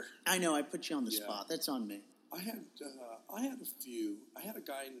think here. I know, I put you on the spot. That's on me. I had a few. I had a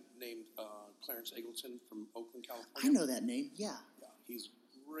guy named Clarence Eggleton from Oakland, California. I know that name, yeah. He's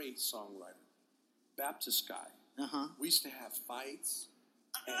a great songwriter. Baptist guy. Uh-huh. We used to have fights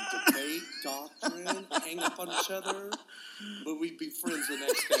and debate doctrine, hang up on each other, but we'd be friends the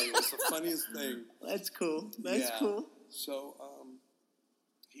next day. It was the funniest thing. That's cool. That's cool. So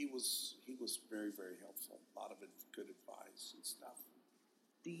he was very, very helpful. A lot of good advice and stuff.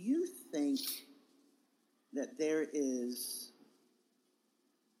 Do you think that there is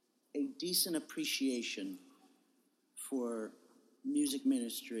a decent appreciation for music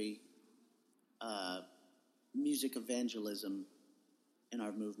ministry, music evangelism in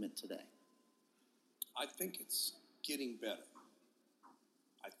our movement today? I think it's getting better.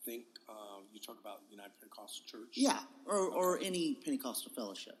 I think you talk about United Pentecostal Church. Yeah, or any Pentecostal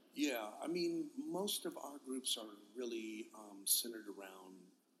fellowship. Yeah, I mean, most of our groups are really centered around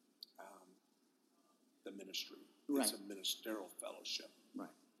the ministry. Right. It's a ministerial fellowship. Right.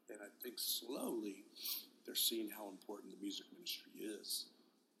 And I think slowly they're seeing how important the music ministry is.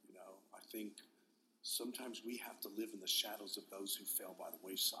 You know, I think sometimes we have to live in the shadows of those who fell by the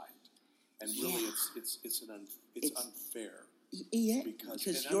wayside. And really, it's unfair. Yeah,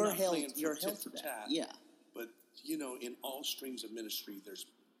 because you're held to that. Tat, yeah. But, you know, in all streams of ministry,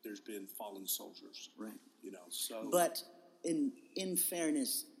 there's been fallen soldiers. Right. You know, so. But in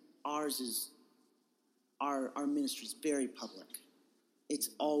fairness, ours is, our ministry is very public. It's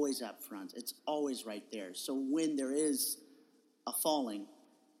always up front. It's always right there. So when there is a falling,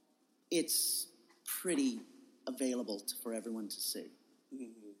 it's pretty available for everyone to see.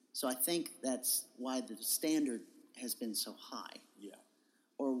 Mm-hmm. So I think that's why the standard has been so high. Yeah.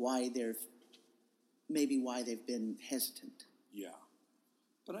 Or why they've been hesitant. Yeah.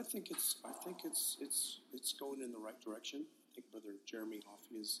 But I think it's going in the right direction. I think Brother Jeremy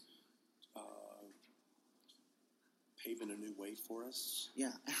Hoffey is paving a new way for us.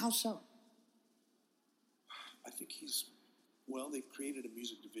 Yeah. How so? I think they've created a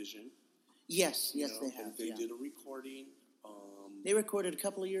music division. Yes, they have. They did a recording. They recorded a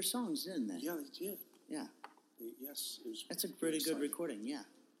couple of your songs, didn't they? Yeah, they did. Yeah. Yes. It was That's a pretty good recording, yeah.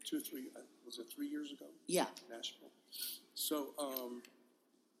 2 or 3, was it 3 years ago? Yeah. Nashville. So,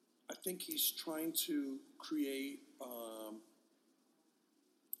 I think he's trying to create a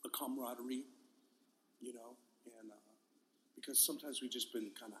camaraderie, you know, and because sometimes we've just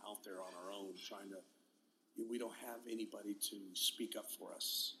been kind of out there on our own we don't have anybody to speak up for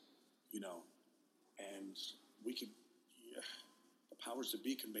us, you know, and we could, the powers that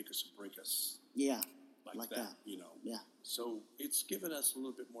be can make us or break us. Yeah. Like that, you know. Yeah. So it's given us a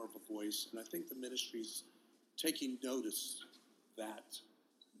little bit more of a voice, and I think the ministry's taking notice that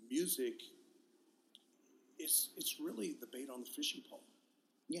music it's really the bait on the fishing pole.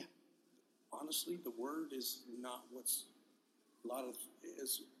 Yeah. Honestly, the word is not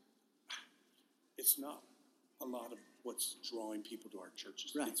it's not a lot of what's drawing people to our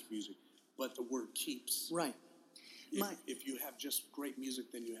churches. Right. It's music, but the word keeps. Right. If you have just great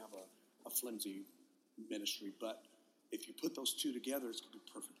music, then you have a flimsy ministry, but if you put those two together, it's going to be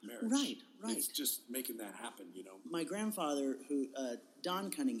perfect marriage. Right. It's just making that happen, you know. My grandfather, Don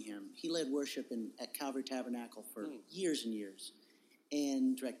Cunningham, he led worship at Calvary Tabernacle for years and years,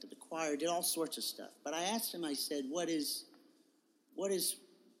 and directed the choir, did all sorts of stuff. But I asked him, I said, what is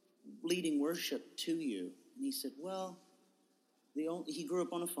leading worship to you? And he said, well, he grew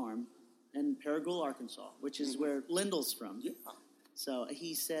up on a farm in Paragould, Arkansas, which is where Lyndall's from. Yeah. So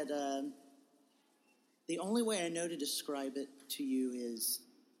he said, the only way I know to describe it to you is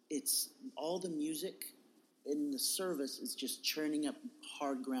it's all the music in the service is just churning up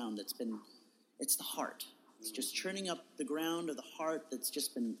hard ground. It's the heart. It's just churning up the ground of the heart that's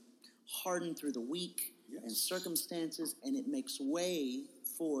just been hardened through the week and circumstances, and it makes way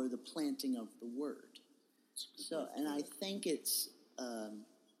for the planting of the word. So, and I think it's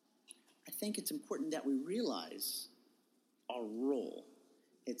important that we realize our role.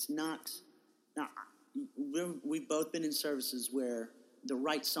 It's not. Now, we've both been in services where the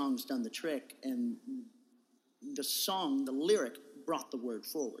right song's done the trick, and the lyric brought the word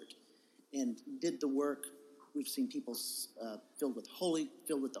forward and did the work. We've seen people filled with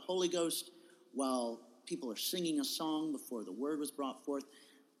the Holy Ghost while people are singing a song before the word was brought forth.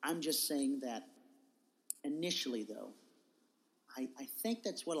 I'm just saying that initially, though, I think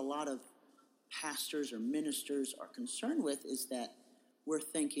that's what a lot of pastors or ministers are concerned with, is that we're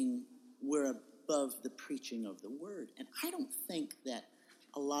thinking we're above the preaching of the word. And I don't think that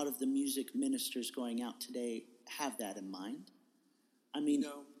a lot of the music ministers going out today have that in mind. I mean, no,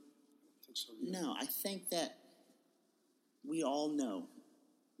 I don't think so either. No, I think that we all know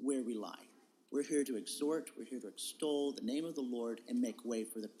where we lie. We're here to exhort, we're here to extol the name of the Lord and make way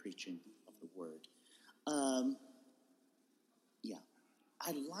for the preaching of the word.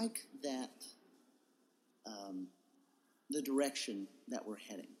 I like that, the direction that we're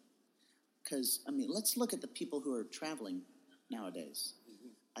heading. Because, let's look at the people who are traveling nowadays. Mm-hmm.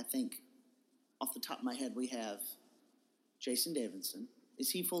 I think, off the top of my head, we have Jason Davidson.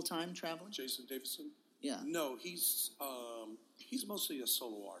 Is he full-time traveling? Jason Davidson? Yeah. No, he's mostly a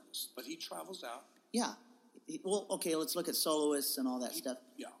solo artist, but he travels out. Yeah. Well, okay, let's look at soloists and all that stuff.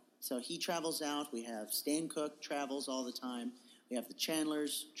 Yeah. So he travels out. We have Stan Cook travels all the time. We have the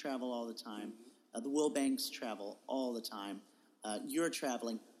Chandlers travel all the time. Mm-hmm. The Wilbanks travel all the time. You're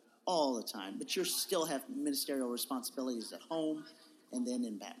traveling. all the time, but you still have ministerial responsibilities at home and then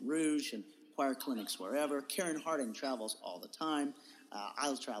in Baton Rouge and choir clinics wherever. Karen Harding travels all the time.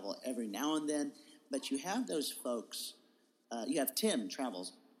 I'll travel every now and then, but you have those folks. You have Tim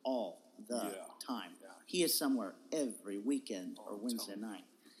travels all the time. Yeah. He is somewhere every weekend or Wednesday night.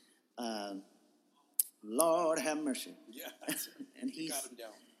 Lord have mercy. Yeah, and you he's got him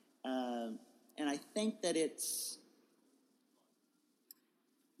down. and I think that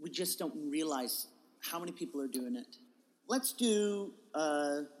we just don't realize how many people are doing it. Let's do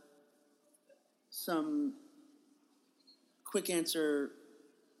some quick answer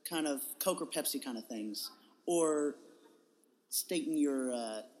kind of Coke or Pepsi kind of things, or stating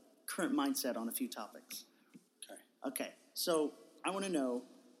your current mindset on a few topics. Okay, so I want to know,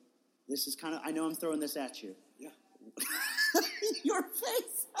 this is kind of, I know I'm throwing this at you. Yeah. Your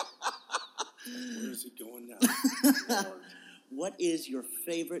face. Where is it going now? Lord. What is your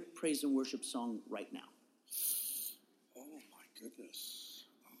favorite praise and worship song right now? Oh, my goodness.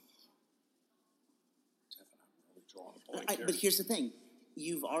 Devin, I'm really drawing a blank here. But here's the thing.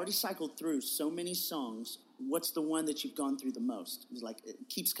 You've already cycled through so many songs. What's the one that you've gone through the most? It's like it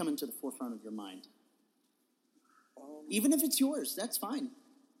keeps coming to the forefront of your mind. Even if it's yours, that's fine.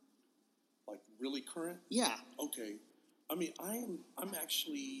 Like really current? Yeah. Okay. I mean, I'm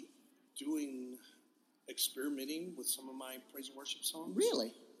actually experimenting with some of my praise and worship songs.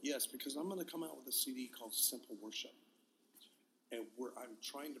 Really? Yes, because I'm going to come out with a CD called Simple Worship. And I'm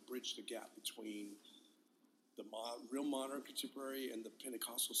trying to bridge the gap between the real modern contemporary and the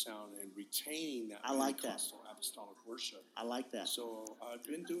Pentecostal sound and retaining that Pentecostal apostolic worship. I like that. So I've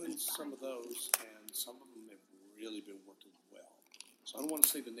been doing some of those, and some of them have really been working well. So I don't want to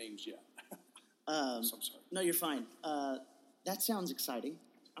say the names yet. So I'm sorry. No, you're fine. That sounds exciting.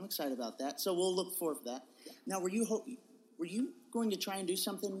 I'm excited about that. So we'll look forward to that. Yeah. Now, were you going to try and do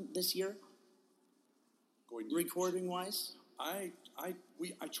something this year? Recording-wise? I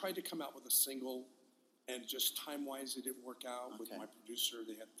tried to come out with a single, and just time-wise it didn't work out with my producer.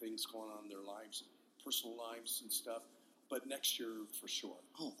 They had things going on in their lives, personal lives and stuff. But next year, for sure.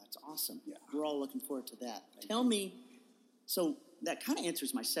 Oh, that's awesome. Yeah. We're all looking forward to that. Tell me, so that kind of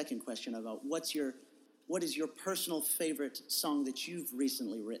answers my second question about what is your personal favorite song that you've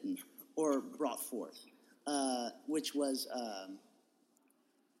recently written or brought forth, which was,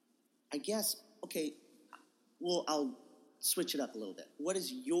 I guess, okay, well, I'll switch it up a little bit. What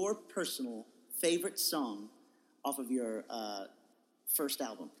is your personal favorite song off of your first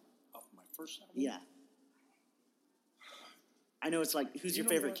album? Off of my first album? Yeah. I know it's like, who's your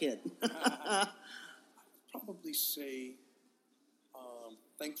favorite kid? I'd probably say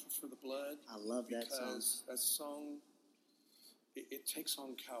Thankful for the Blood. I love that song. Because that song, it takes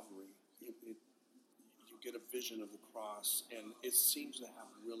on Calvary. You get a vision of the cross, and it seems to have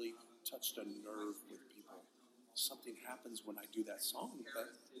really touched a nerve with people. Something happens when I do that song that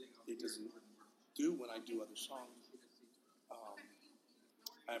it doesn't do when I do other songs.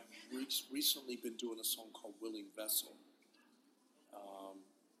 I've recently been doing a song called Willing Vessel.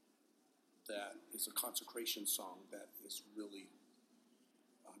 That is a consecration song that is really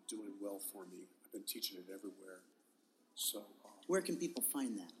doing well for me. I've been teaching it everywhere. So, where can people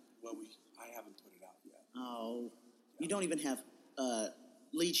find that? Well, I haven't put it out yet. Oh, you don't even have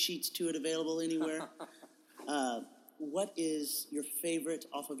lead sheets to it available anywhere? What is your favorite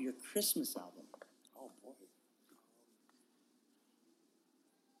off of your Christmas album? Oh, boy.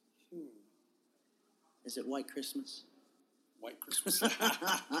 Is it White Christmas? White Christmas. You're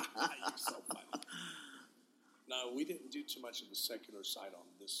so funny. No, we didn't do too much of the secular side on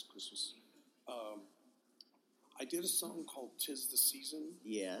this Christmas. I did a song called "'Tis the Season."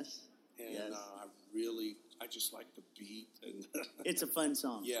 Yes. And yes. I just like the beat. And it's a fun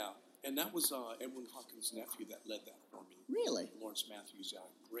song. Yeah. And that was Edwin Hawkins' nephew that led that for me. Really? Lawrence Matthews. Yeah,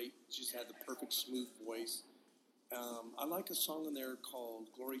 great. Just had the perfect smooth voice. I like a song in there called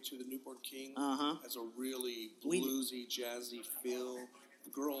 "Glory to the Newborn King." Has a really bluesy, jazzy feel. The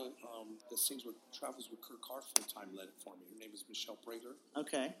girl that travels with Kurt Carr full time led it for me. Her name is Michelle Prager.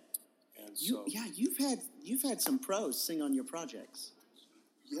 Okay. And you've had some pros sing on your projects.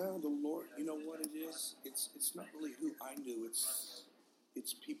 Yeah, the Lord. You know what it is? It's not really who I knew.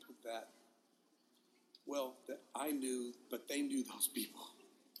 It's people that I knew, but they knew those people.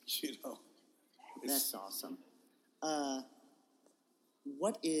 You know. That's awesome.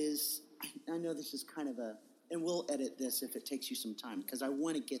 What is? I know this is kind of and we'll edit this if it takes you some time, because I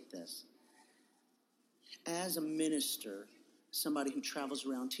want to get this. As a minister, somebody who travels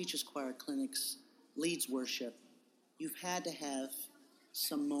around, teaches choir clinics, leads worship, you've had to have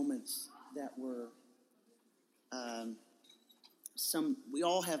some moments that were we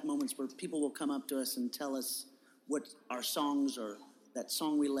all have moments where people will come up to us and tell us what our songs or that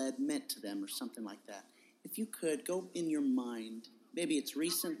song we led meant to them or something like that. If you could go in your mind, maybe it's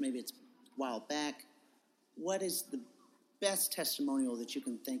recent, maybe it's a while back, what is the best testimonial that you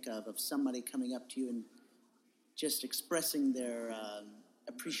can think of somebody coming up to you and just expressing their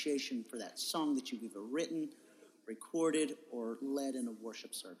appreciation for that song that you've either written, recorded, or led in a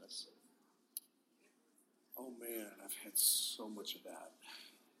worship service? Oh man, I've had so much of that,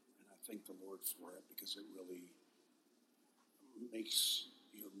 and I thank the Lord for it because it really makes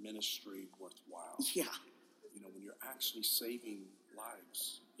your ministry worthwhile. Yeah. You know, when you're actually saving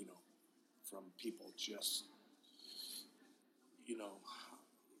lives, you know, from people just, you know,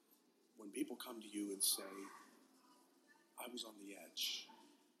 when people come to you and say, I was on the edge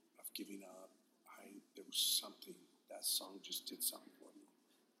of giving up, there was something, that song just did something for me.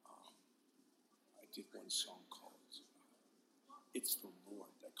 I did one song called It's the Lord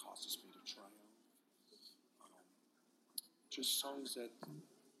That Causes Me to Triumph. Just songs that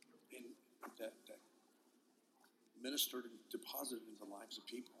ministered and deposited in the lives of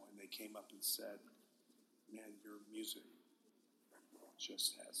people, and they came up and said, man, your music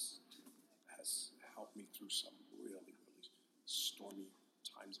just has helped me through some really, really stormy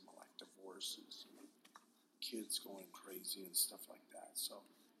times in my life, divorces, kids going crazy and stuff like that. So,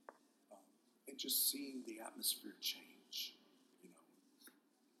 and just seeing the atmosphere change, you know,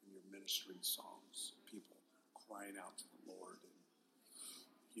 when you're ministering songs, people crying out to the Lord, and,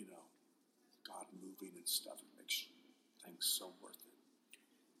 you know, God moving and stuff, it makes things so worth it.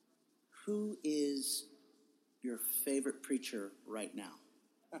 Who is your favorite preacher right now?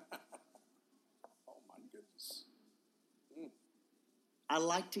 Oh, my goodness. I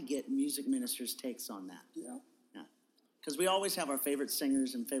like to get music ministers' takes on that. Yeah. Because we always have our favorite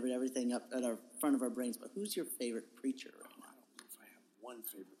singers and favorite everything up at our front of our brains, but who's your favorite preacher right now? I don't know if I have one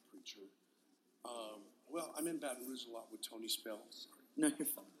favorite preacher. Well, I'm in Baton Rouge a lot with Tony Spells. No, you're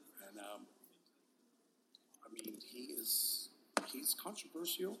fine. And, I mean, he's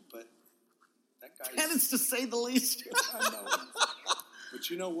controversial, but that guy That is to say the least. I know. But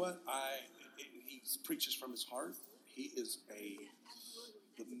you know what? He preaches from his heart.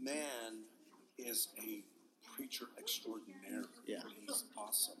 The man is a preacher extraordinaire. Yeah. He's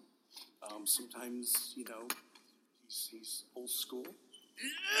awesome. Sometimes, you know, he's old school.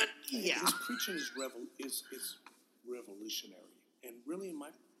 Yeah. His preaching is revolutionary. And really, in my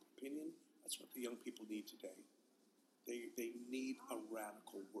opinion, that's what the young people need today. They need a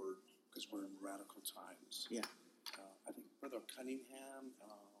radical word because we're in radical times. Yeah. I think Brother Cunningham.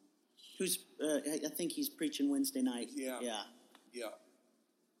 Who's? I think he's preaching Wednesday night. Yeah. Yeah.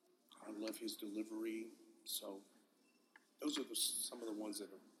 I love his delivery. So those are some of the ones that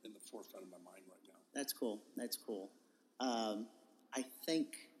are in the forefront of my mind right now. That's cool. I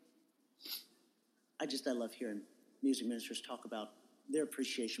think I love hearing music ministers talk about their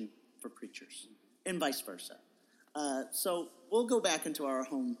appreciation for preachers and vice versa. So we'll go back into our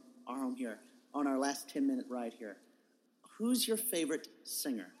home here on our last 10-minute ride here. Who's your favorite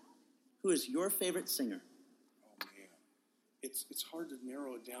singer? Who is your favorite singer? Oh man, it's hard to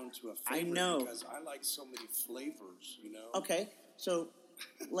narrow it down to a favorite. I know, because I like so many flavors. You know. Okay, so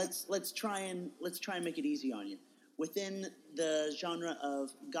let's try and make it easy on you. Within the genre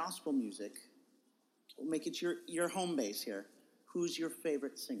of gospel music, we'll make it your home base here. Who's your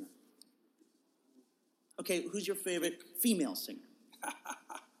favorite singer? Okay, who's your favorite female singer?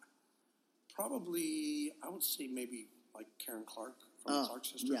 Probably, I would say maybe like Karen Clark from the Clark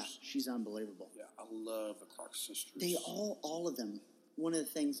Sisters. Yeah, she's unbelievable. Yeah, I love the Clark Sisters. They all of them. One of the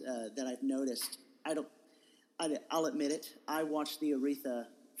things that I've noticed, I'll admit it. I watched the Aretha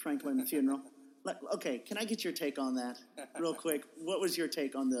Franklin funeral. Okay, can I get your take on that real quick? What was your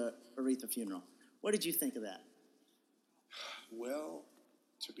take on the Aretha funeral? What did you think of that? Well,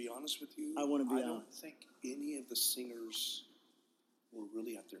 to be honest with you, I don't think any of the singers were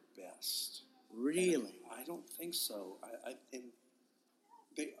really at their best. Really? I don't think so.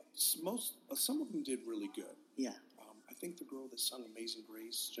 Some of them did really good. Yeah. I think the girl that sung Amazing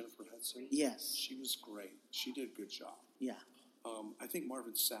Grace, Jennifer Hudson. Yes. She was great. She did a good job. Yeah. I think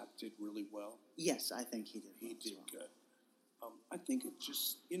Marvin Sapp did really well. Yes, I think he did. He did good. I think it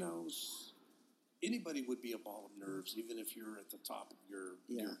just, anybody would be a ball of nerves, even if you're at the top of your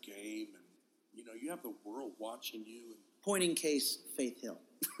game, and you have the world watching you. And, Pointing case, Faith Hill.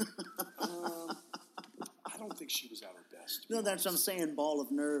 I don't think she was at her best. No, that's what I'm saying. Ball of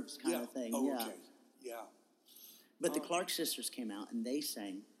nerves kind of thing. Oh, yeah. Okay. Yeah. But the Clark Sisters came out and they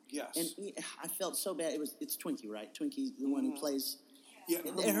sang. Yes. And I felt so bad. It's Twinkie, right? Twinkie, the one who plays. Yeah.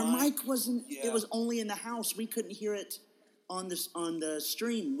 Her mic wasn't. Yeah. It was only in the house. We couldn't hear it on the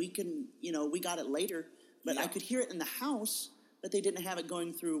stream. We can, we got it later, but I could hear it in the house, but they didn't have it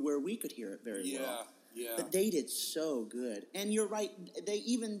going through where we could hear it very well. Yeah. But they did so good. And you're right,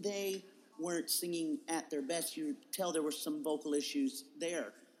 they weren't singing at their best. You tell there were some vocal issues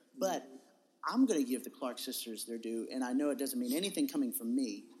there. But I'm going to give the Clark sisters their due, and I know it doesn't mean anything coming from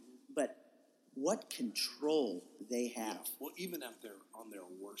me, but what control they have. Yeah. Well, even on their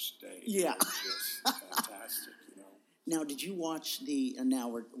worst day, yeah, they're just fantastic. Now, did you watch the? Now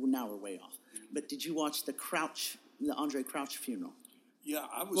we're way off. But did you watch the Andre Crouch funeral? Yeah,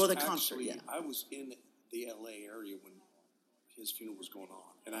 I was. Well, the concert. Yeah, I was in the L.A. area when his funeral was going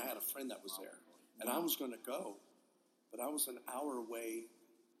on, and I had a friend that was there, and I was going to go, but I was an hour away.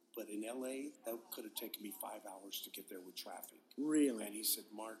 But in L.A., that could have taken me 5 hours to get there with traffic. Really? And he said,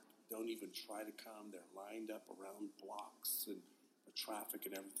 Mark, don't even try to come. They're lined up around blocks and the traffic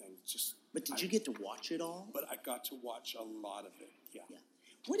and everything. But did you get to watch it all? But I got to watch a lot of it, yeah.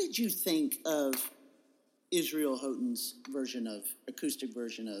 What did you think of Israel Houghton's acoustic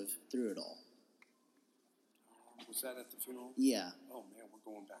version of Through It All? Was that at the funeral? Yeah. Oh, man,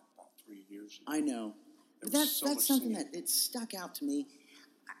 we're going back about 3 years. I know. But that's something that it stuck out to me.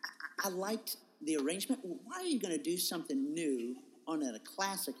 I liked the arrangement. Why are you going to do something new on a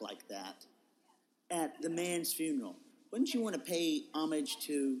classic like that at the man's funeral? Wouldn't you want to pay homage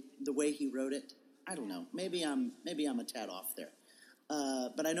to the way he wrote it? I don't know. Maybe I'm a tad off there.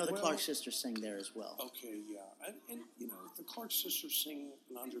 But I know the Clark sisters sang there as well. Okay, yeah. And if the Clark sisters sing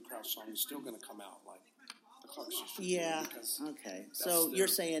an Andre Crouch song, it's still going to come out like the Clark sisters. Yeah, okay. So you're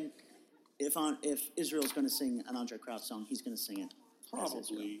saying if Israel's going to sing an Andre Crouch song, he's going to sing it.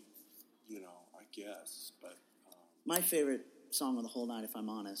 Probably, I guess. But my favorite song on the whole night, if I'm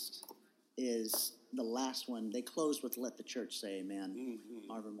honest, is the last one. They closed with "Let the Church Say Amen." Mm-hmm.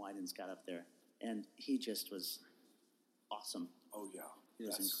 Marvin Winans got up there, and he just was awesome. Oh yeah, he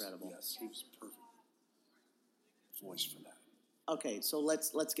was incredible. Yes, he was perfect voice for that. Okay, so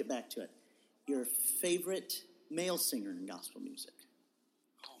let's get back to it. Your favorite male singer in gospel music?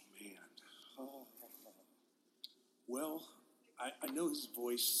 Oh man, well. I know his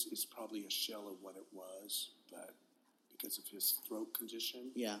voice is probably a shell of what it was, but because of his throat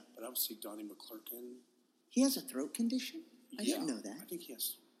condition. Yeah. But I would say Donnie McClurkin. He has a throat condition? I didn't know that. I think he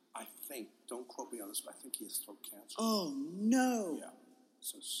has. Don't quote me on this, but I think he has throat cancer. Oh, no. Yeah.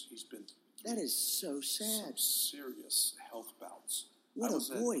 So he's been. That is so sad. Some serious health bouts. What a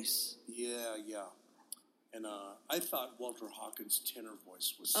voice. Yeah. And I thought Walter Hawkins' tenor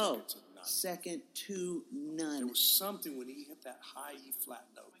voice was second to none. Second to none. There was something when he hit that high E flat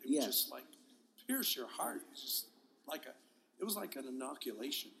note. It was just like pierce your heart. It was just it was like an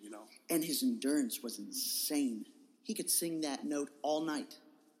inoculation, And his endurance was insane. He could sing that note all night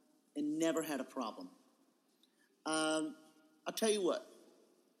and never had a problem. I'll tell you what.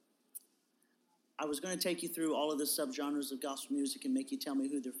 I was going to take you through all of the subgenres of gospel music and make you tell me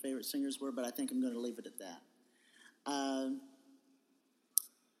who their favorite singers were, but I think I'm going to leave it at that.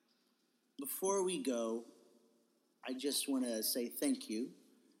 Before we go, I just want to say thank you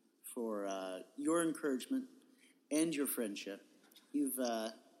for your encouragement and your friendship. You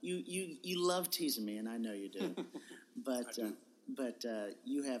love teasing me, and I know you do. But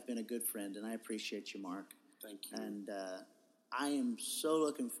you have been a good friend, and I appreciate you, Mark. Thank you. And I am so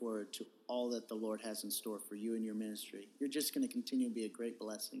looking forward to all that the Lord has in store for you and your ministry. You're just going to continue to be a great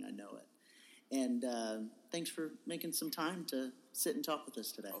blessing. I know it. And thanks for making some time to sit and talk with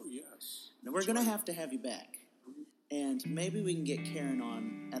us today. Oh, yes. Now, we're going to have you back. And maybe we can get Karen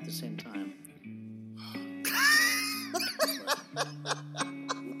on at the same time.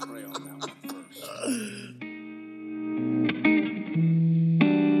 We'll pray on that one first.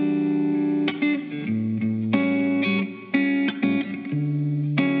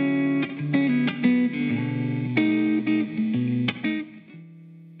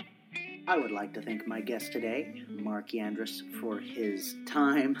 I would like to thank my guest today, Mark Yandris, for his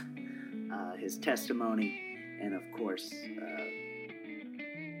time, his testimony, and of course,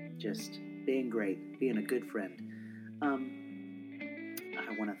 just being great, being a good friend. I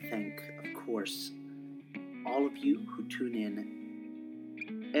want to thank, of course, all of you who tune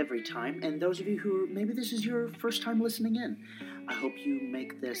in every time, and those of you who maybe this is your first time listening in. I hope you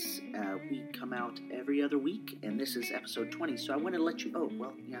make this week come out every other week, and this is episode 20, so I want to let you,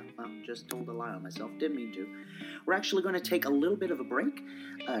 just told a lie on myself, didn't mean to. We're actually going to take a little bit of a break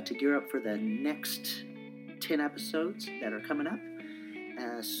to gear up for the next 10 episodes that are coming up.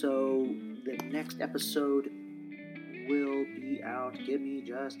 So the next episode will be out. Give me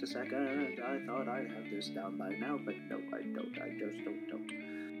just a second. I thought I'd have this down by now, but no, I don't. I just don't.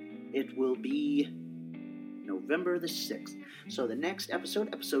 It will be November the 6th. So the next episode,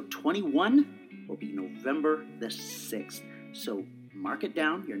 episode 21, will be November the 6th. So mark it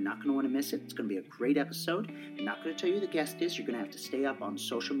down. You're not going to want to miss it. It's going to be a great episode. I'm not going to tell you who the guest is. You're going to have to stay up on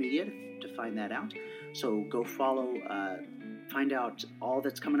social media to find that out. So go follow, find out all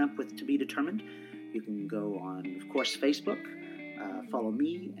that's coming up with To Be Determined. You can go on, of course, Facebook, follow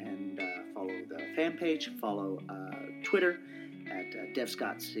me, and follow the fan page, follow Twitter at Dev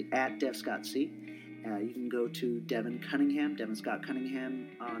Scott C. You can go to Devin Scott Cunningham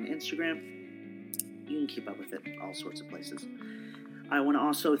on Instagram. You can keep up with it all sorts of places. I want to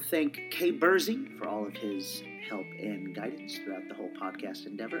also thank Kay Bursey for all of his help and guidance throughout the whole podcast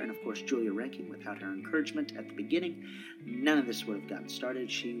endeavor, and of course Julia Rankin. Without her encouragement at the beginning, none of this would have gotten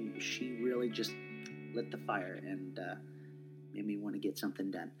started. She really just lit the fire and made me want to get something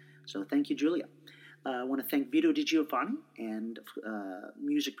done. So thank you, Julia. I want to thank Vito DiGiovanni and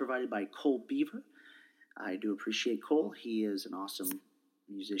music provided by Cole Beaver. I do appreciate Cole. He is an awesome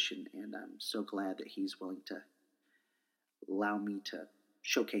musician, and I'm so glad that he's willing to allow me to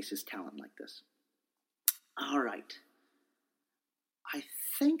showcase his talent like this. All right. I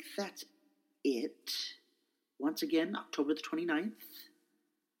think that's it. Once again, October the 29th.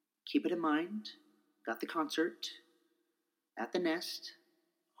 Keep it in mind. Got the concert at the Nest.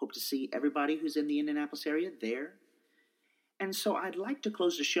 Hope to see everybody who's in the Indianapolis area there. And so I'd like to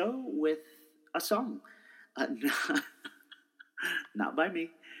close the show with a song. Not by me,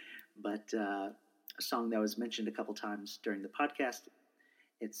 but a song that was mentioned a couple times during the podcast.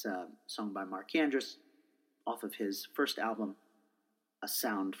 It's a song by Mark Yandris off of his first album, A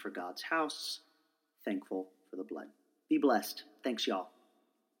Sound for God's House, Thankful for the Blood. Be blessed. Thanks, y'all.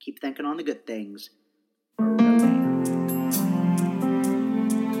 Keep thinking on the good things.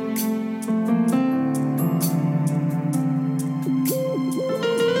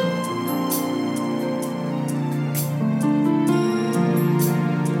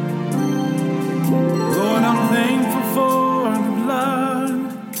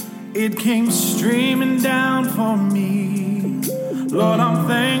 It came streaming down for me. Lord, I'm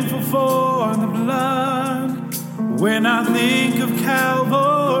thankful for the blood. When I think of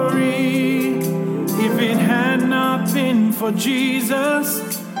Calvary, if it had not been for Jesus,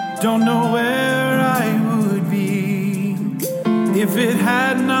 don't know where I would be. If it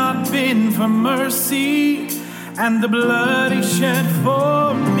had not been for mercy and the blood he shed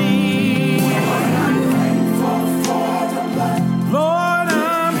for me. Lord,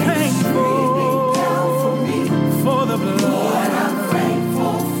 I'm thankful for the blood. Lord,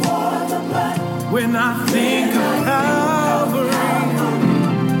 when I think of Calvary,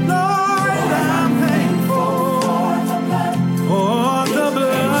 Lord, I'm thankful for the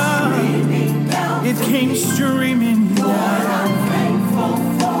blood. It came streaming down. Lord, I'm thankful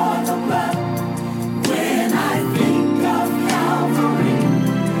for the blood. When I think of Calvary,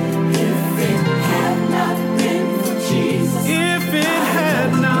 if it had not been for Jesus, if it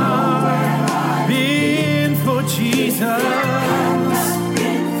had not been for Jesus.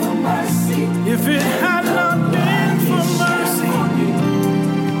 If it had not been for mercy,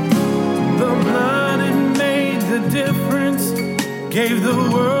 the blood it made the difference, gave the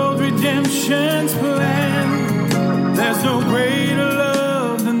world redemption's plan. There's no greater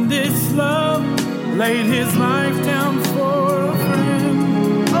love than this love, laid his life down.